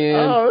all weekend.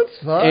 Oh,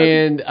 it's fun.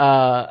 And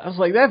I was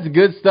like, that's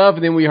good stuff.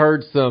 And then we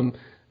heard some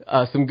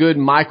good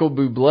Michael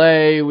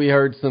Bublé. We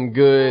heard some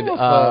good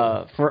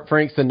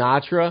Frank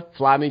Sinatra,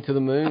 "Fly Me to the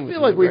Moon." I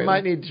feel like we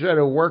might need to try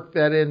to work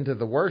that into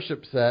the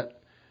worship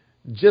set,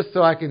 just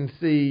so I can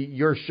see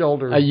your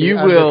shoulders you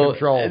under will.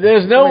 control.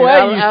 There's no way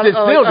you sit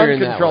still during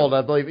that. Uncontrolled,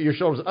 I believe. Your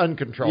shoulders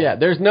uncontrolled. Yeah,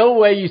 there's no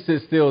way you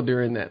sit still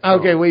during that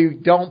song. Okay, we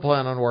don't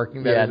plan on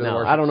working that into the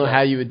worship I don't know set.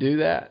 how you would do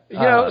that.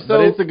 So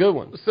but it's a good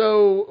one.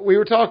 So we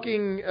were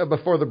talking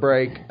before the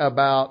break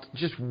about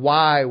just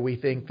why we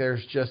think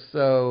there's just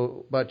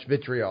so much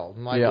vitriol,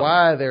 and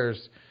why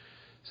there's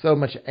so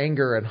much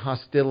anger and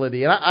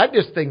hostility. And I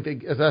just think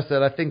that, as I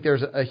said, I think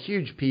there's a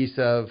huge piece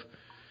of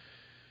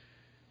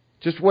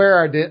just where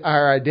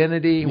our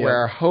identity, where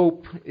our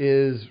hope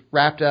is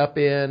wrapped up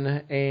in,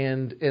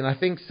 and I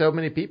think so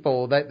many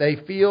people that they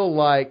feel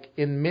like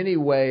in many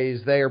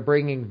ways they are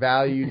bringing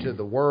value to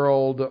the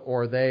world,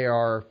 or they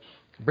are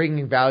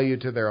bringing value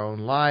to their own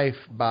life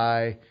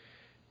by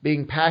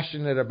being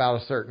passionate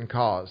about a certain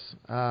cause,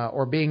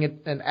 or being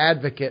an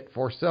advocate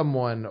for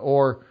someone,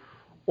 or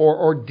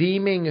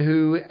deeming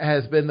who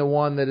has been the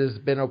one that has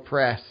been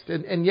oppressed,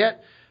 and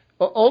yet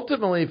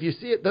ultimately, if you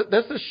see it,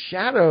 that's a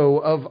shadow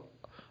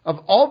of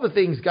all the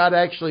things God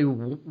actually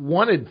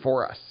wanted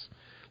for us.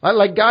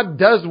 Like God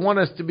does want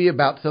us to be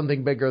about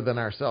something bigger than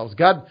ourselves.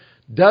 God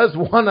does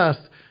want us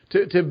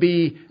to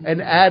be an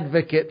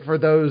advocate for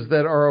those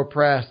that are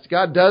oppressed.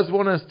 God does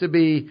want us to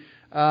be,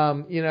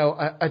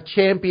 a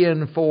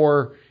champion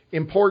for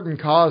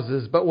important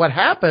causes. But what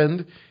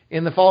happened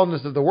in the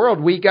fallenness of the world,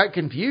 we got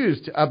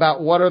confused about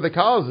what are the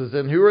causes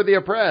and who are the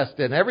oppressed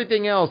and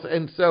everything else.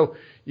 And so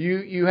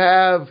you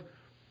have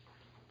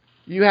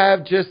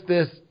just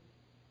this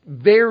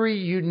very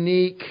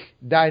unique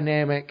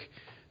dynamic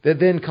that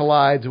then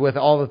collides with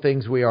all the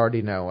things we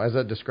already know, as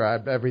I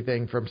described,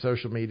 everything from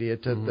social media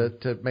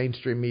to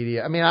mainstream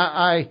media. I mean,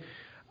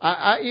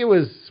 it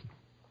was.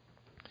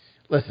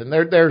 Listen,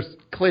 there's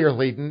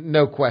clearly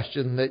no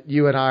question that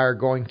you and I are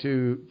going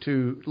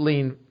to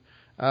lean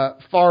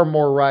far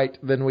more right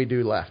than we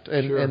do left,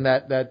 and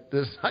that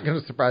is not going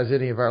to surprise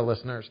any of our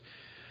listeners.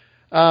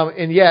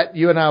 And yet,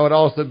 you and I would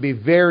also be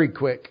very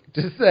quick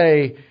to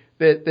say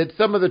that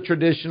some of the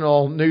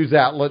traditional news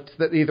outlets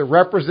that either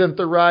represent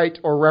the right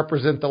or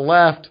represent the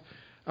left,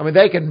 I mean,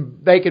 they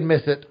can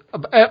miss it.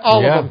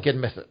 All of them can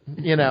miss it,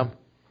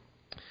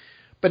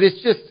 But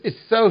it's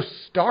so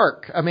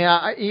stark. I mean,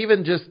 I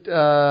even just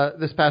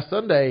this past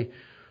Sunday,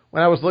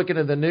 when I was looking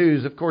at the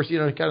news, of course,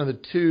 kind of the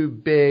two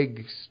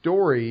big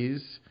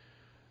stories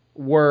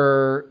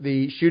were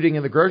the shooting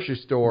in the grocery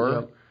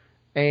store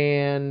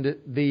and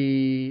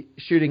the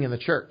shooting in the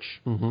church.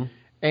 Mm-hmm.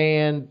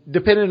 And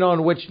depending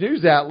on which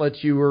news outlets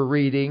you were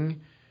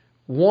reading,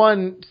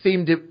 one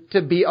seemed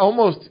to be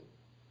almost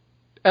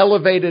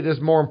elevated as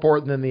more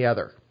important than the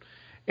other.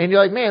 And you're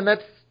like, man,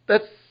 that's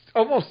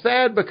almost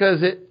sad,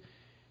 because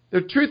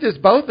the truth is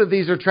both of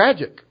these are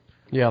tragic.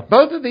 Yeah.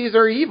 Both of these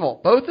are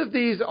evil. Both of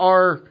these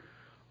are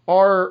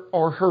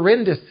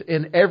horrendous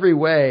in every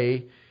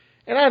way.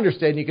 And I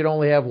understand you can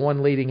only have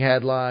one leading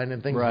headline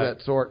and things of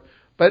that sort.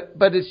 But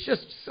it's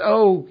just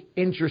so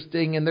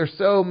interesting, and there's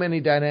so many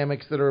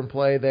dynamics that are in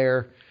play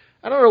there.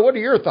 I don't know. What are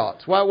your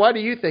thoughts? Why do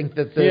you think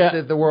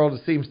that the world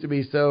seems to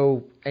be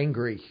so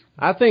angry?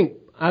 I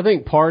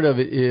think part of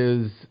it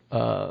is,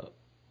 I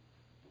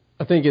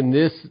think in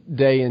this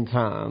day and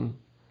time,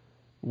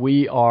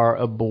 we are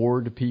a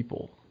bored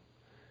people.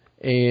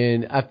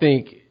 And I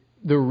think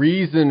the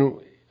reason,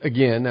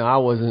 again, now I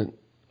wasn't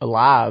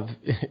alive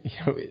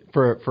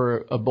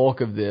for a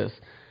bulk of this,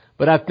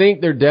 but I think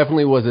there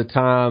definitely was a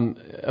time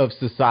of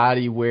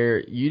society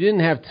where you didn't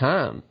have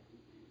time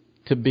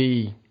to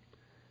be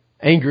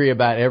angry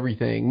about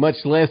everything, much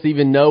less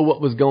even know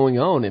what was going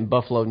on in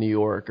Buffalo, New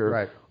York,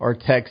 or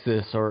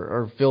Texas,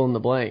 or fill in the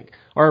blank,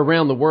 or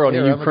around the world,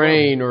 in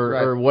Ukraine,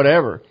 or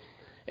whatever.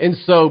 And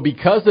so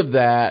because of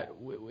that,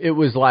 it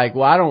was like,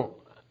 well,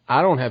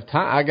 I don't have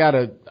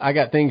time. I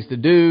got things to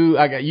do.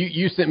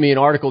 You sent me an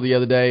article the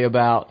other day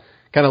about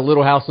kind of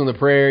Little House on the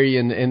Prairie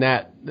and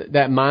that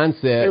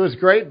mindset. It was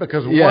great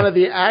because one of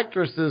the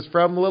actresses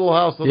from Little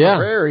House on the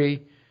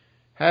Prairie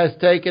has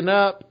taken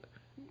up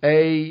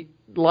a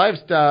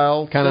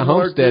lifestyle kind of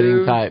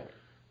homesteading type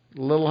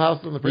Little House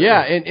on the Prairie.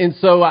 Yeah, and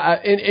so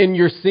and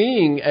you're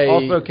seeing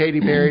also Katy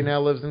Perry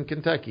now lives in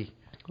Kentucky.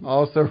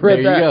 Also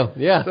read that.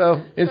 There you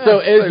go.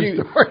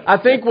 Yeah. I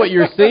think what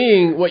you're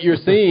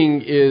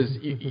seeing is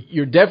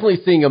you're definitely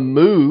seeing a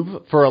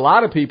move for a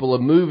lot of people, a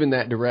move in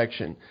that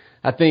direction.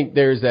 I think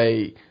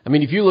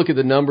if you look at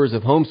the numbers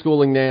of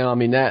homeschooling now,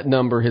 that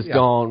number has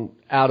gone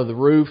out of the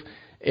roof,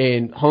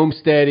 and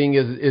homesteading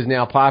is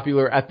now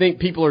popular. I think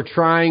people are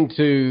trying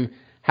to,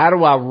 how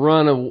do I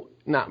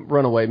not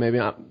run away, maybe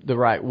not the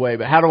right way,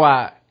 but how do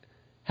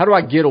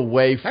I get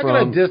away from... How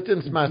can I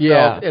distance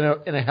myself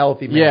in a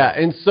healthy manner? Yeah,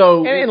 and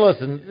so... And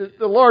listen,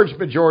 the large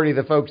majority of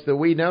the folks that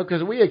we know,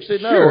 because we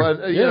actually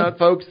know,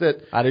 folks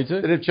that I do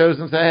too, that have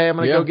chosen to say, hey, I'm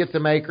going to go get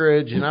some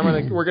acreage, and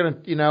we're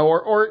going to,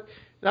 or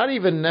not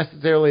even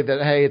necessarily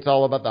that, hey, it's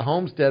all about the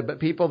homestead, but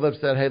people that have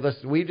said, hey,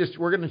 listen,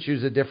 we're going to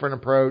choose a different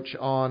approach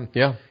on,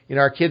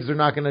 our kids are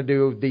not going to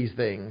do these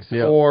things,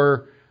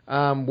 or...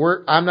 I'm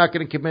not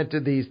going to commit to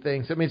these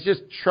things. It's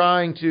just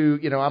trying to,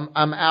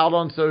 I'm out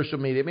on social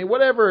media.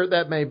 Whatever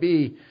that may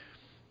be.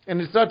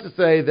 And it's not to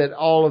say that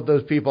all of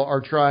those people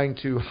are trying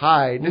to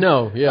hide.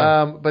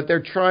 No, but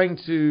they're trying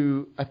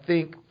to, I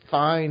think,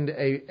 find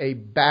a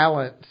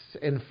balance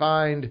and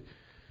find,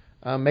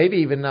 maybe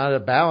even not a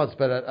balance,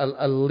 but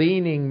a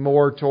leaning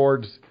more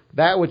towards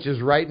that which is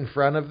right in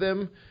front of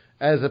them,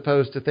 as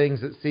opposed to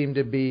things that seem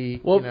to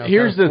be,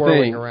 here's the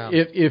thing. Around.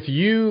 If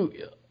you...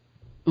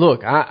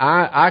 Look,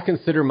 I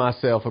consider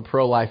myself a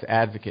pro-life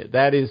advocate.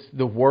 That is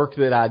the work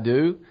that I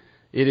do.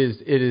 It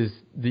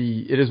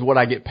is what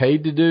I get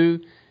paid to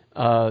do.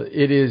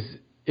 It is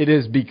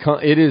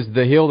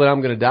the hill that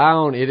I'm going to die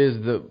on.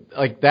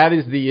 That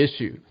is the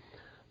issue.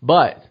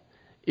 But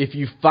if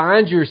you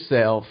find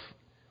yourself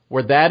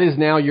where that is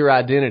now your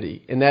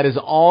identity and that is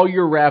all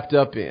you're wrapped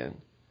up in,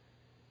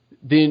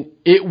 then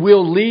it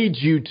will lead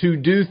you to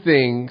do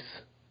things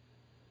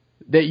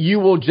that you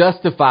will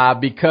justify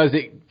because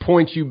it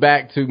points you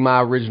back to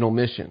my original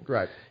mission.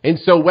 Right. And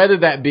so whether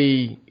that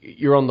be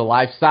you're on the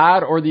life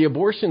side or the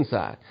abortion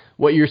side,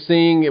 what you're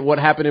seeing, what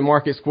happened in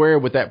Market Square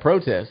with that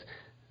protest,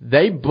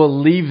 they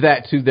believe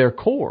that to their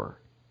core.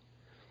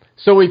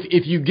 So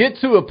if you get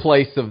to a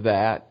place of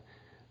that,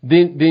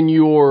 then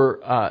you're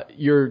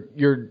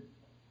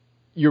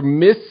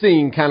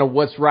missing kind of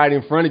what's right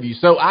in front of you.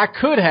 So I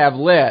could have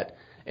let,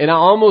 and I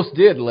almost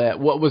did let,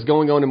 what was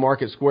going on in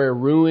Market Square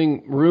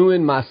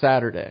ruin my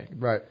Saturday.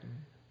 Right.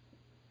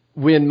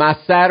 When my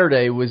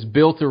Saturday was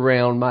built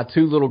around my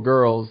two little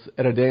girls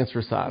at a dance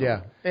recital.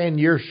 Yeah. And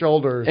your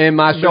shoulders. And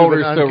my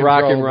shoulders to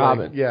Rockin'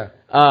 Robin. Yeah.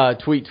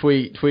 Tweet a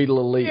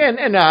little leak.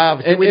 And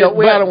obviously I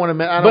don't want to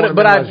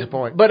minimize your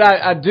point. But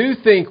I do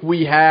think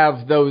we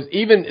have those,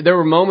 even there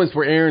were moments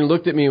where Aaron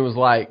looked at me and was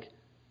like,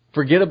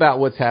 forget about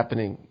what's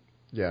happening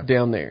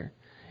down there.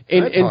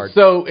 And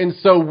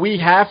so we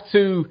have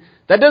to,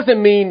 that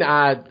doesn't mean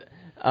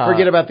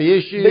forget about the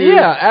issue.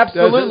 Yeah,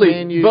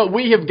 absolutely. But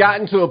we have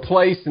gotten to a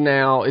place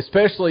now,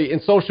 especially in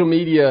social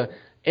media,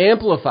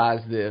 amplifies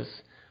this,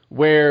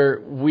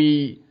 where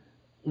we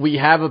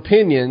have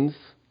opinions.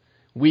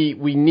 We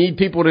need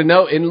people to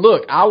know. And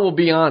look, I will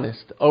be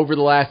honest, over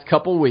the last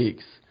couple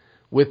weeks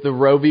with the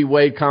Roe v.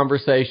 Wade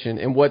conversation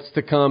and what's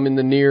to come in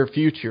the near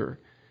future,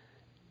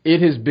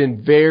 it has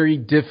been very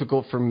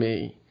difficult for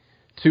me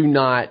to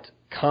not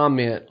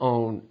comment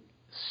on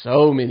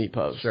so many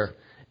posts. Sure.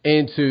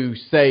 And to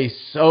say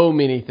so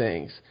many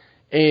things.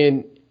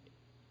 And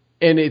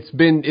it's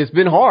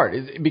been hard.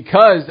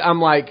 Because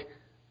I'm like,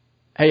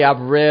 hey, I've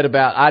read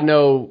about, I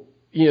know,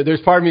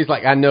 there's part of me is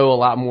like, I know a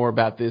lot more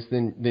about this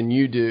than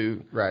you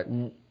do. Right.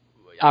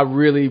 I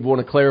really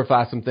want to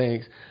clarify some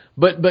things.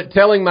 But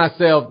telling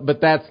myself,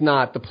 but that's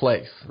not the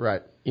place.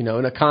 Right. In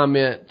a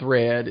comment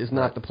thread is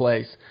not the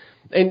place.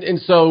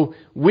 And so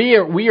we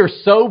are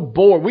so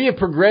bored. We have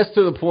progressed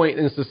to the point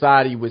in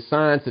society with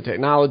science and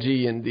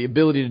technology and the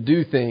ability to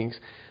do things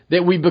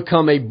that we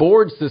become a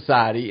bored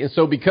society. And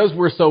so because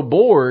we're so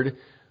bored,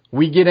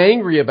 we get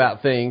angry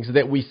about things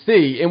that we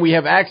see, and we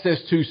have access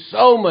to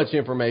so much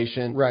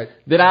information Right.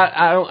 that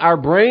our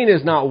brain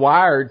is not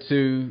wired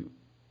to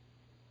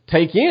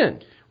take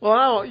in.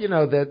 Well,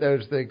 that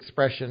there's the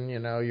expression,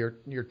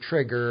 you're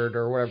triggered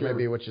or whatever it may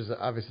be, which is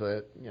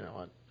obviously,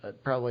 a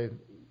probably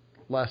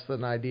less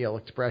than ideal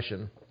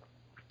expression.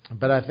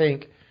 But I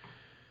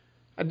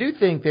do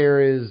think there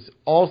is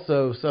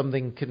also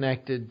something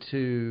connected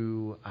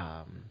to,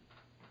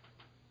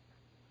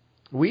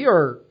 we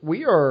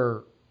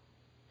are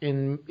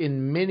in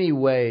many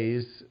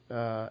ways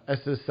a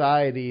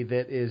society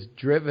that is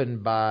driven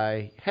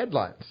by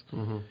headlines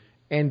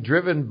and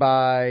driven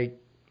by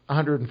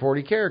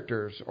 140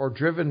 characters or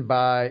driven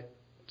by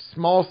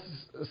small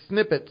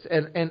snippets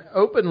and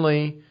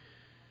openly,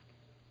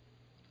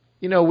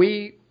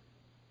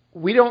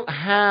 we don't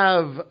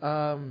have,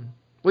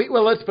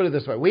 well, let's put it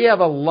this way. We have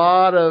a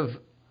lot of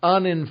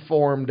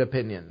uninformed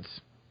opinions.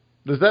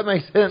 Does that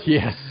make sense?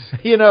 Yes.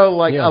 A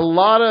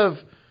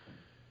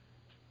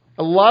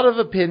lot of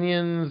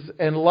opinions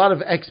and a lot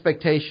of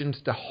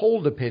expectations to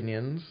hold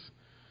opinions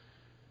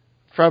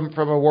from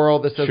a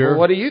world that says, Sure. well,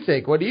 what do you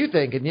think? What do you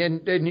think? And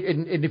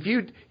if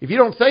you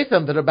don't say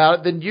something about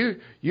it, then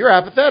you're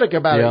apathetic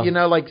about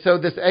it. So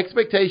this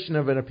expectation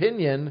of an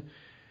opinion,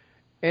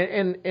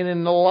 and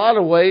in a lot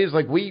of ways,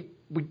 we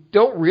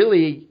don't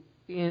really,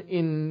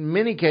 in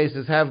many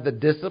cases, have the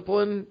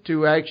discipline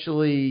to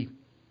actually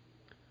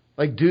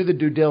do the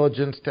due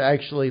diligence to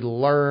actually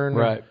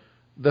learn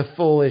the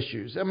full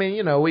issues. I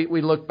mean,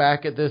 we look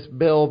back at this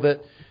bill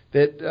that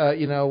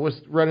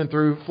was running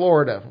through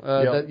Florida.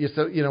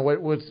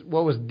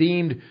 What was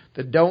deemed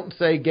the "Don't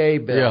Say Gay"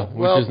 bill. Yeah,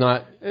 which is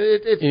not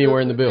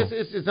anywhere in the bill.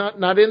 It's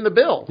not in the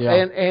bill. Yeah.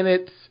 And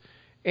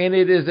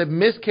it is a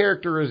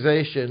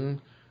mischaracterization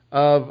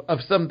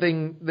of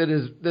something that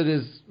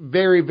is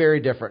very, very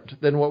different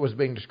than what was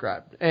being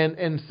described.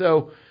 And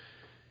so,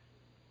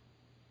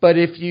 but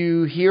if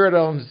you hear it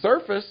on the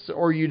surface,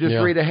 or you just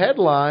read a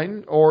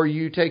headline, or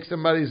you take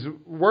somebody's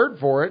word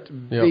for it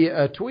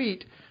via a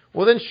tweet,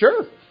 well then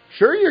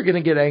sure you're going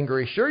to get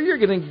angry. Sure you're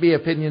going to be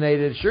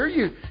opinionated. Sure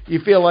you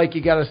feel like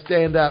you got to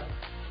stand up.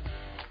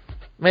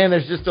 Man,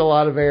 there's just a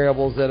lot of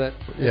variables in it.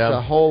 It's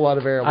a whole lot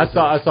of variables.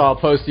 I saw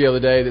a post the other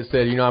day that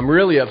said, I'm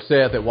really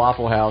upset that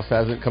Waffle House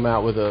hasn't come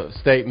out with a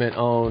statement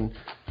on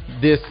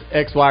this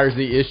X, Y, or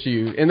Z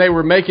issue. And they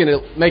were making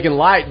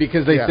light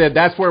because they said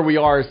that's where we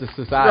are as a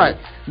society.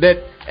 Right.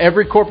 That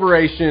every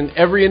corporation,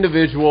 every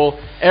individual,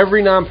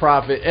 every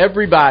nonprofit,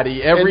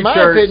 everybody, every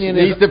church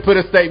needs to put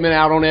a statement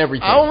out on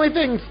everything. The only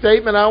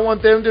statement I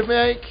want them to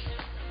make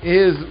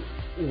is,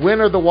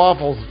 when are the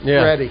waffles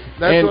ready?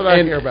 That's what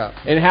I care about.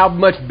 And how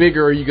much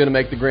bigger are you going to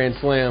make the Grand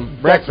Slam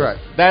breakfast?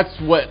 That's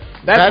right.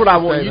 That's what I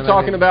want. You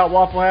talking about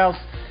Waffle House?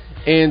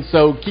 And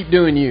so keep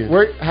doing you.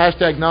 We're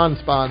hashtag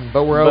non-spawn,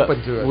 but we're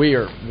open to it. We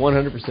are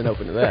 100%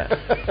 open to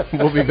that.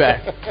 We'll be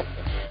back.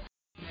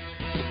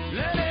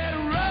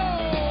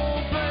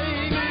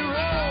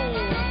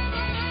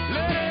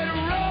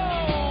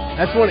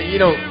 That's one,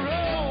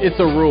 it's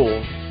a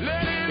rule.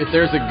 If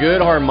there's a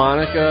good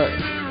harmonica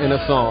in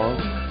a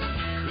song,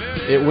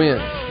 it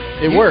wins.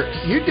 It works.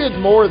 You did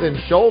more than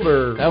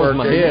shoulder that work.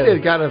 Was my head. You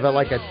did kind of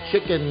like a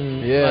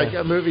chicken,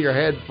 like moving your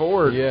head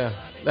forward. Yeah.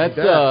 That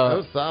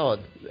was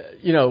solid.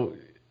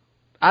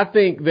 I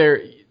think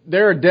there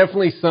are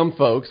definitely some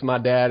folks, my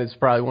dad is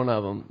probably one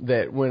of them,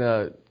 that when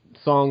a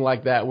song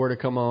like that were to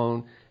come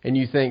on and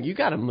you think, you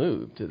got to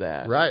move to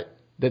that. Right.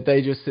 That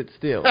they just sit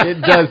still.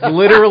 It does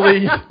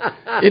literally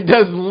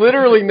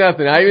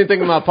nothing. I even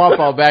think of my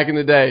pawpaw back in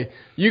the day.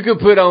 You could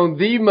put on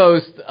the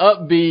most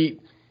upbeat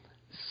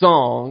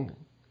song.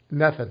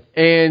 Nothing.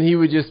 And he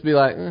would just be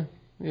like,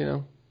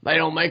 they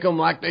don't make them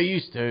like they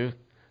used to.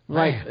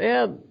 Like,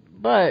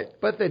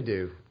 but they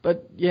do.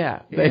 But they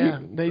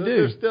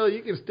do.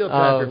 You can still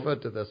tap your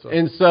foot to this one.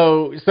 And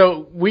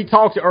so we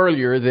talked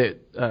earlier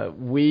that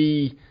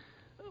we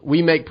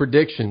make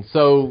predictions.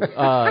 So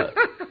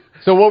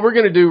so what we're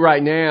going to do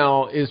right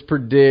now is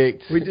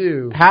predict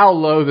how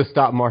low the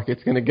stock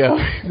market's going to go.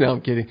 No,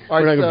 I'm kidding. All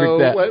right, we're not going to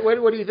predict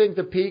that. What do you think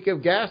the peak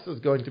of gas is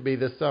going to be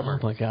this summer?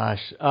 Oh my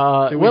gosh.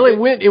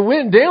 It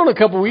went down a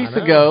couple weeks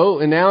ago,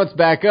 and now it's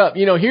back up.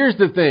 Here's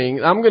the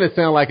thing. I'm going to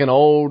sound like an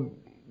old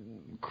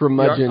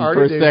curmudgeon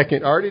for a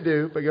second. I already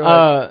do, but go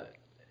ahead.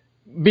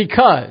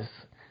 Because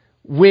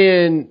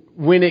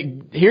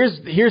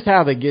here's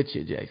how they get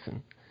you,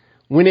 Jason.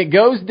 When it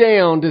goes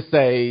down to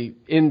say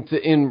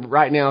in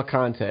right now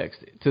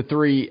context to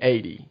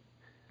 380,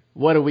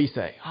 what do we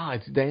say?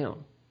 It's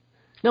down.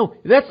 No,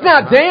 that's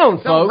not down,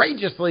 folks.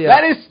 Outrageously up.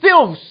 That is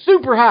still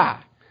super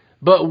high.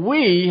 But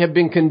we have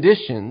been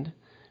conditioned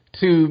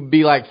to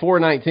be like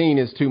 419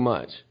 is too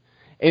much.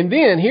 And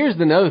then here's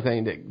another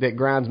thing that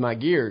grinds my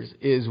gears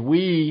is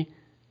we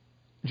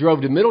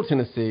drove to Middle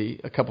Tennessee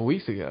a couple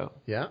weeks ago.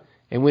 Yeah.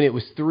 And when it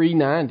was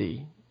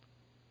 390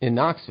 in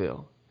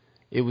Knoxville,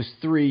 it was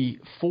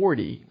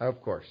 340.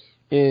 Of course.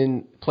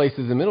 In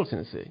places in Middle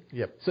Tennessee.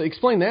 Yep. So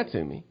explain that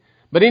to me.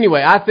 But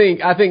anyway, I think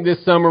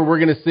this summer we're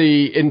going to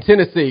see in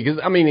Tennessee, because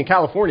in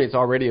California it's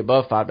already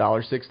above $5,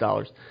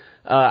 $6.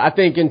 I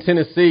think in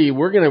Tennessee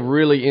we're going to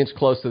really inch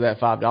close to that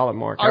 $5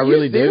 mark. Are I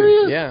really you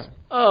serious? do. Yeah.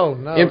 Oh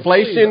no!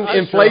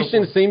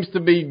 Inflation seems to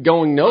be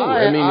going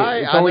nowhere.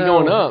 It's only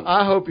going up.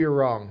 I hope you're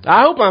wrong.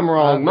 I hope I'm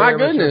wrong. My very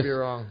much goodness, hope you're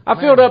wrong. I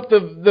filled up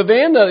the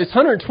van. It's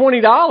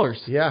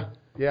 $120. Yeah.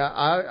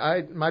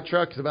 I my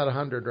truck's about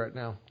 100 right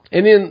now.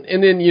 And then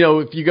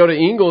if you go to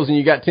Ingles and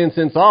you got 10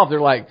 cents off, they're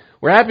like,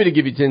 we're happy to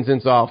give you 10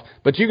 cents off,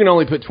 but you can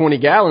only put 20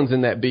 gallons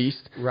in that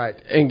beast, right?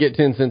 And get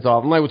 10 cents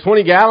off. I'm like, well,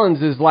 20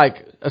 gallons is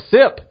like a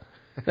sip.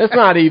 That's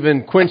not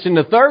even quenching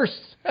the thirst.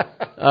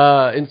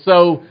 And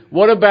so,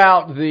 what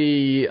about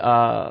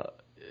the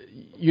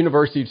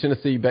University of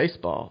Tennessee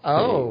baseball team?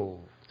 Oh.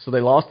 So they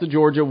lost to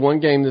Georgia one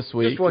game this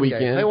weekend.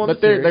 They won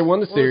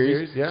the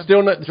series. Yeah.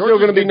 Still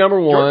going to be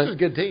number one. Georgia's a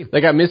good team. They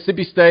got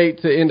Mississippi State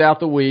to end out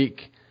the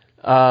week,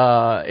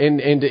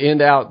 and to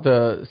end out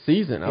the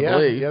season, I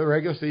believe. Yeah, the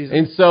regular season.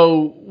 And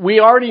so we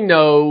already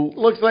know.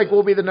 Looks like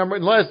we'll be the number,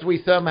 unless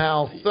we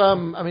somehow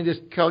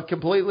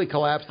completely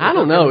collapse. I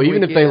don't know.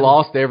 Even if they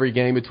lost every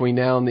game between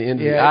now and the end of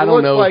the year, I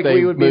don't know like if they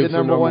we would be the move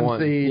number from one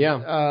seed.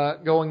 Yeah.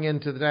 Going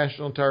into the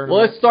national tournament.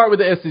 Well, let's start with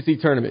the SEC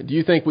tournament. Do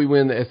you think we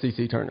win the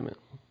SEC tournament?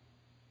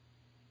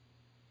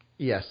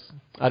 Yes.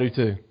 I do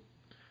too.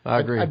 I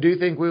agree. I do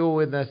think we will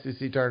win the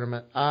SEC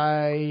tournament.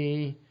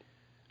 I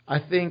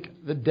think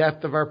the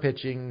depth of our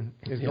pitching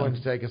is going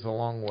to take us a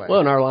long way.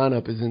 Well, and our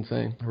lineup is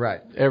insane.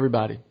 Right.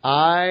 Everybody.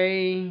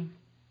 I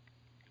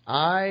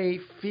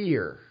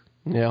fear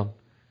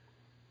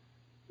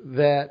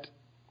that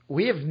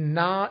we've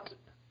not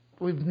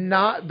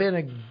been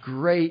a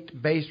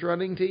great base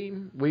running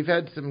team. We've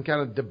had some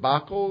kind of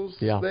debacles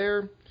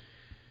there.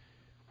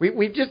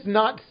 We've just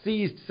not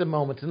seized some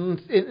moments. And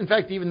in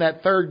fact, even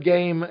that third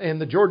game in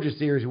the Georgia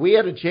series, we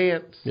had a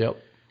chance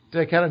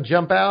to kind of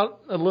jump out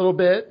a little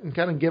bit and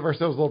kind of give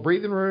ourselves a little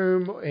breathing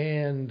room,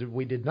 and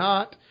we did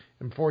not.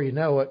 And before you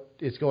know it,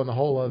 it's going the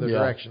whole other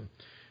direction.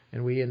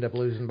 And we end up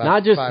losing by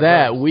not just 5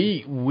 that,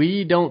 runs.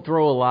 we don't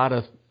throw a lot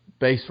of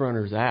base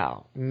runners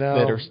out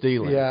that are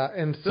stealing. Yeah,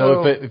 and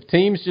so if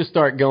teams just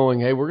start going,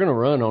 hey, we're going to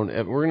run on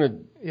it, we're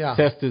going to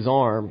test his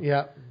arm.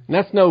 Yeah. And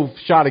that's no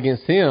shot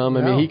against him.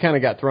 I mean, he kind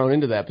of got thrown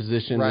into that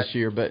position Right. this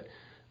year, but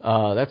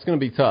that's going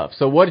to be tough.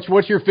 So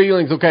what's your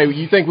feelings? Okay,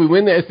 you think we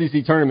win the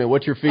SEC tournament.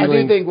 What's your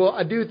feeling?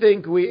 I do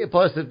think we,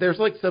 plus if there's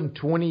like some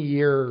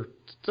 20-year,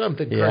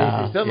 something crazy,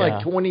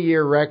 like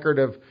 20-year record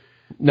of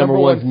number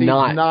one seeds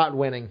not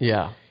winning.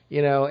 Yeah.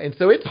 You know, and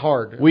so it's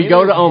hard. We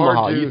go to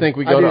Omaha. You think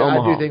we go to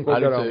Omaha? I do think we'll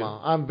go to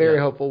Omaha. I'm very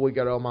hopeful we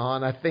go to Omaha,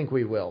 and I think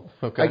we will.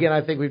 Okay. Again,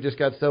 I think we've just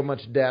got so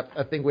much depth.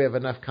 I think we have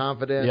enough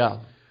confidence. Yeah.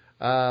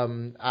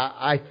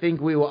 I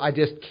think we will. I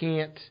just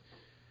can't.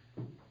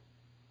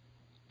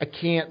 I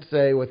can't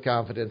say with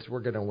confidence we're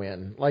going to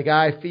win. Like,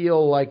 I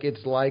feel like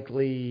it's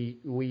likely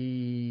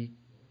we're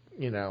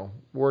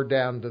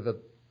down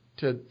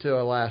to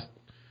a last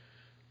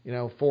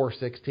 4 or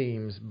 6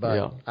 teams,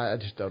 but I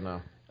just don't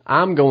know.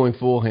 I'm going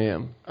full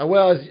ham.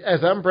 Well,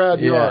 as I'm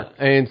proud you are.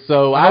 And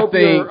so I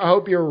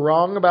hope you're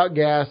wrong about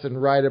gas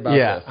and right about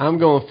this. I'm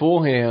going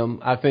full ham.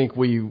 I think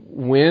we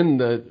win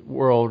the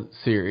World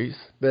Series.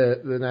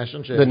 The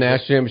national championship. The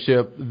national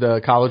championship,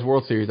 the College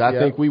World Series. I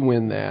think we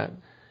win that.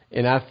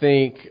 And I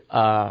think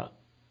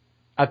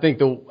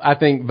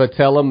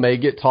Votella may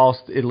get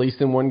tossed at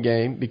least in one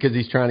game because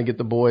he's trying to get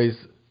the boys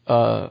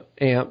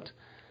amped,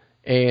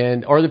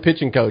 or the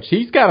pitching coach.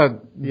 He's got a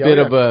bit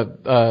of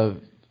a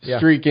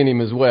streak in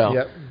him as well.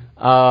 Yep.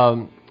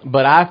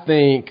 But I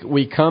think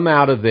we come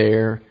out of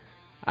there.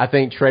 I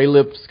think Trey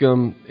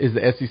Lipscomb is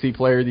the SEC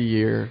Player of the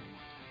Year,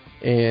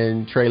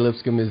 and Trey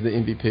Lipscomb is the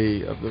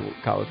MVP of the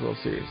College World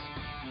Series.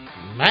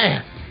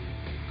 Man,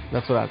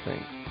 that's what I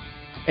think.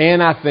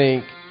 And I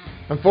think,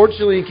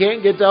 unfortunately, you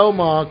can't get to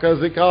Omaha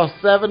because it costs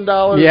 $7 a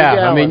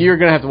gallon. I mean, you're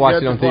going to have to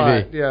watch it on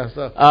TV. Yeah.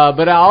 So.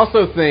 But I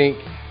also think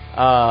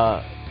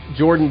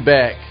Jordan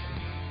Beck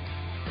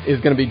is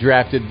going to be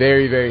drafted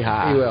very, very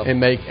high and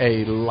make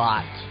a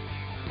lot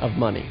of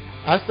money.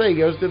 I say he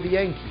goes to the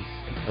Yankees.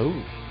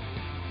 Ooh.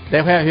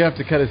 He'll have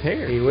to cut his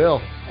hair. He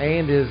will.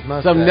 And his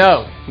mustache. So,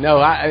 no.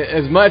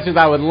 As much as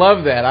I would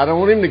love that, I don't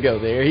want him to go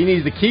there. He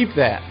needs to keep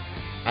that.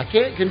 I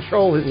can't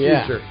control his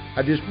future.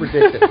 I just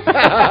predict it.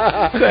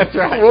 That's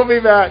right. We'll be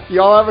back.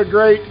 Y'all have a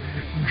great,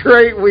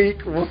 great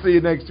week. We'll see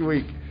you next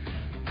week.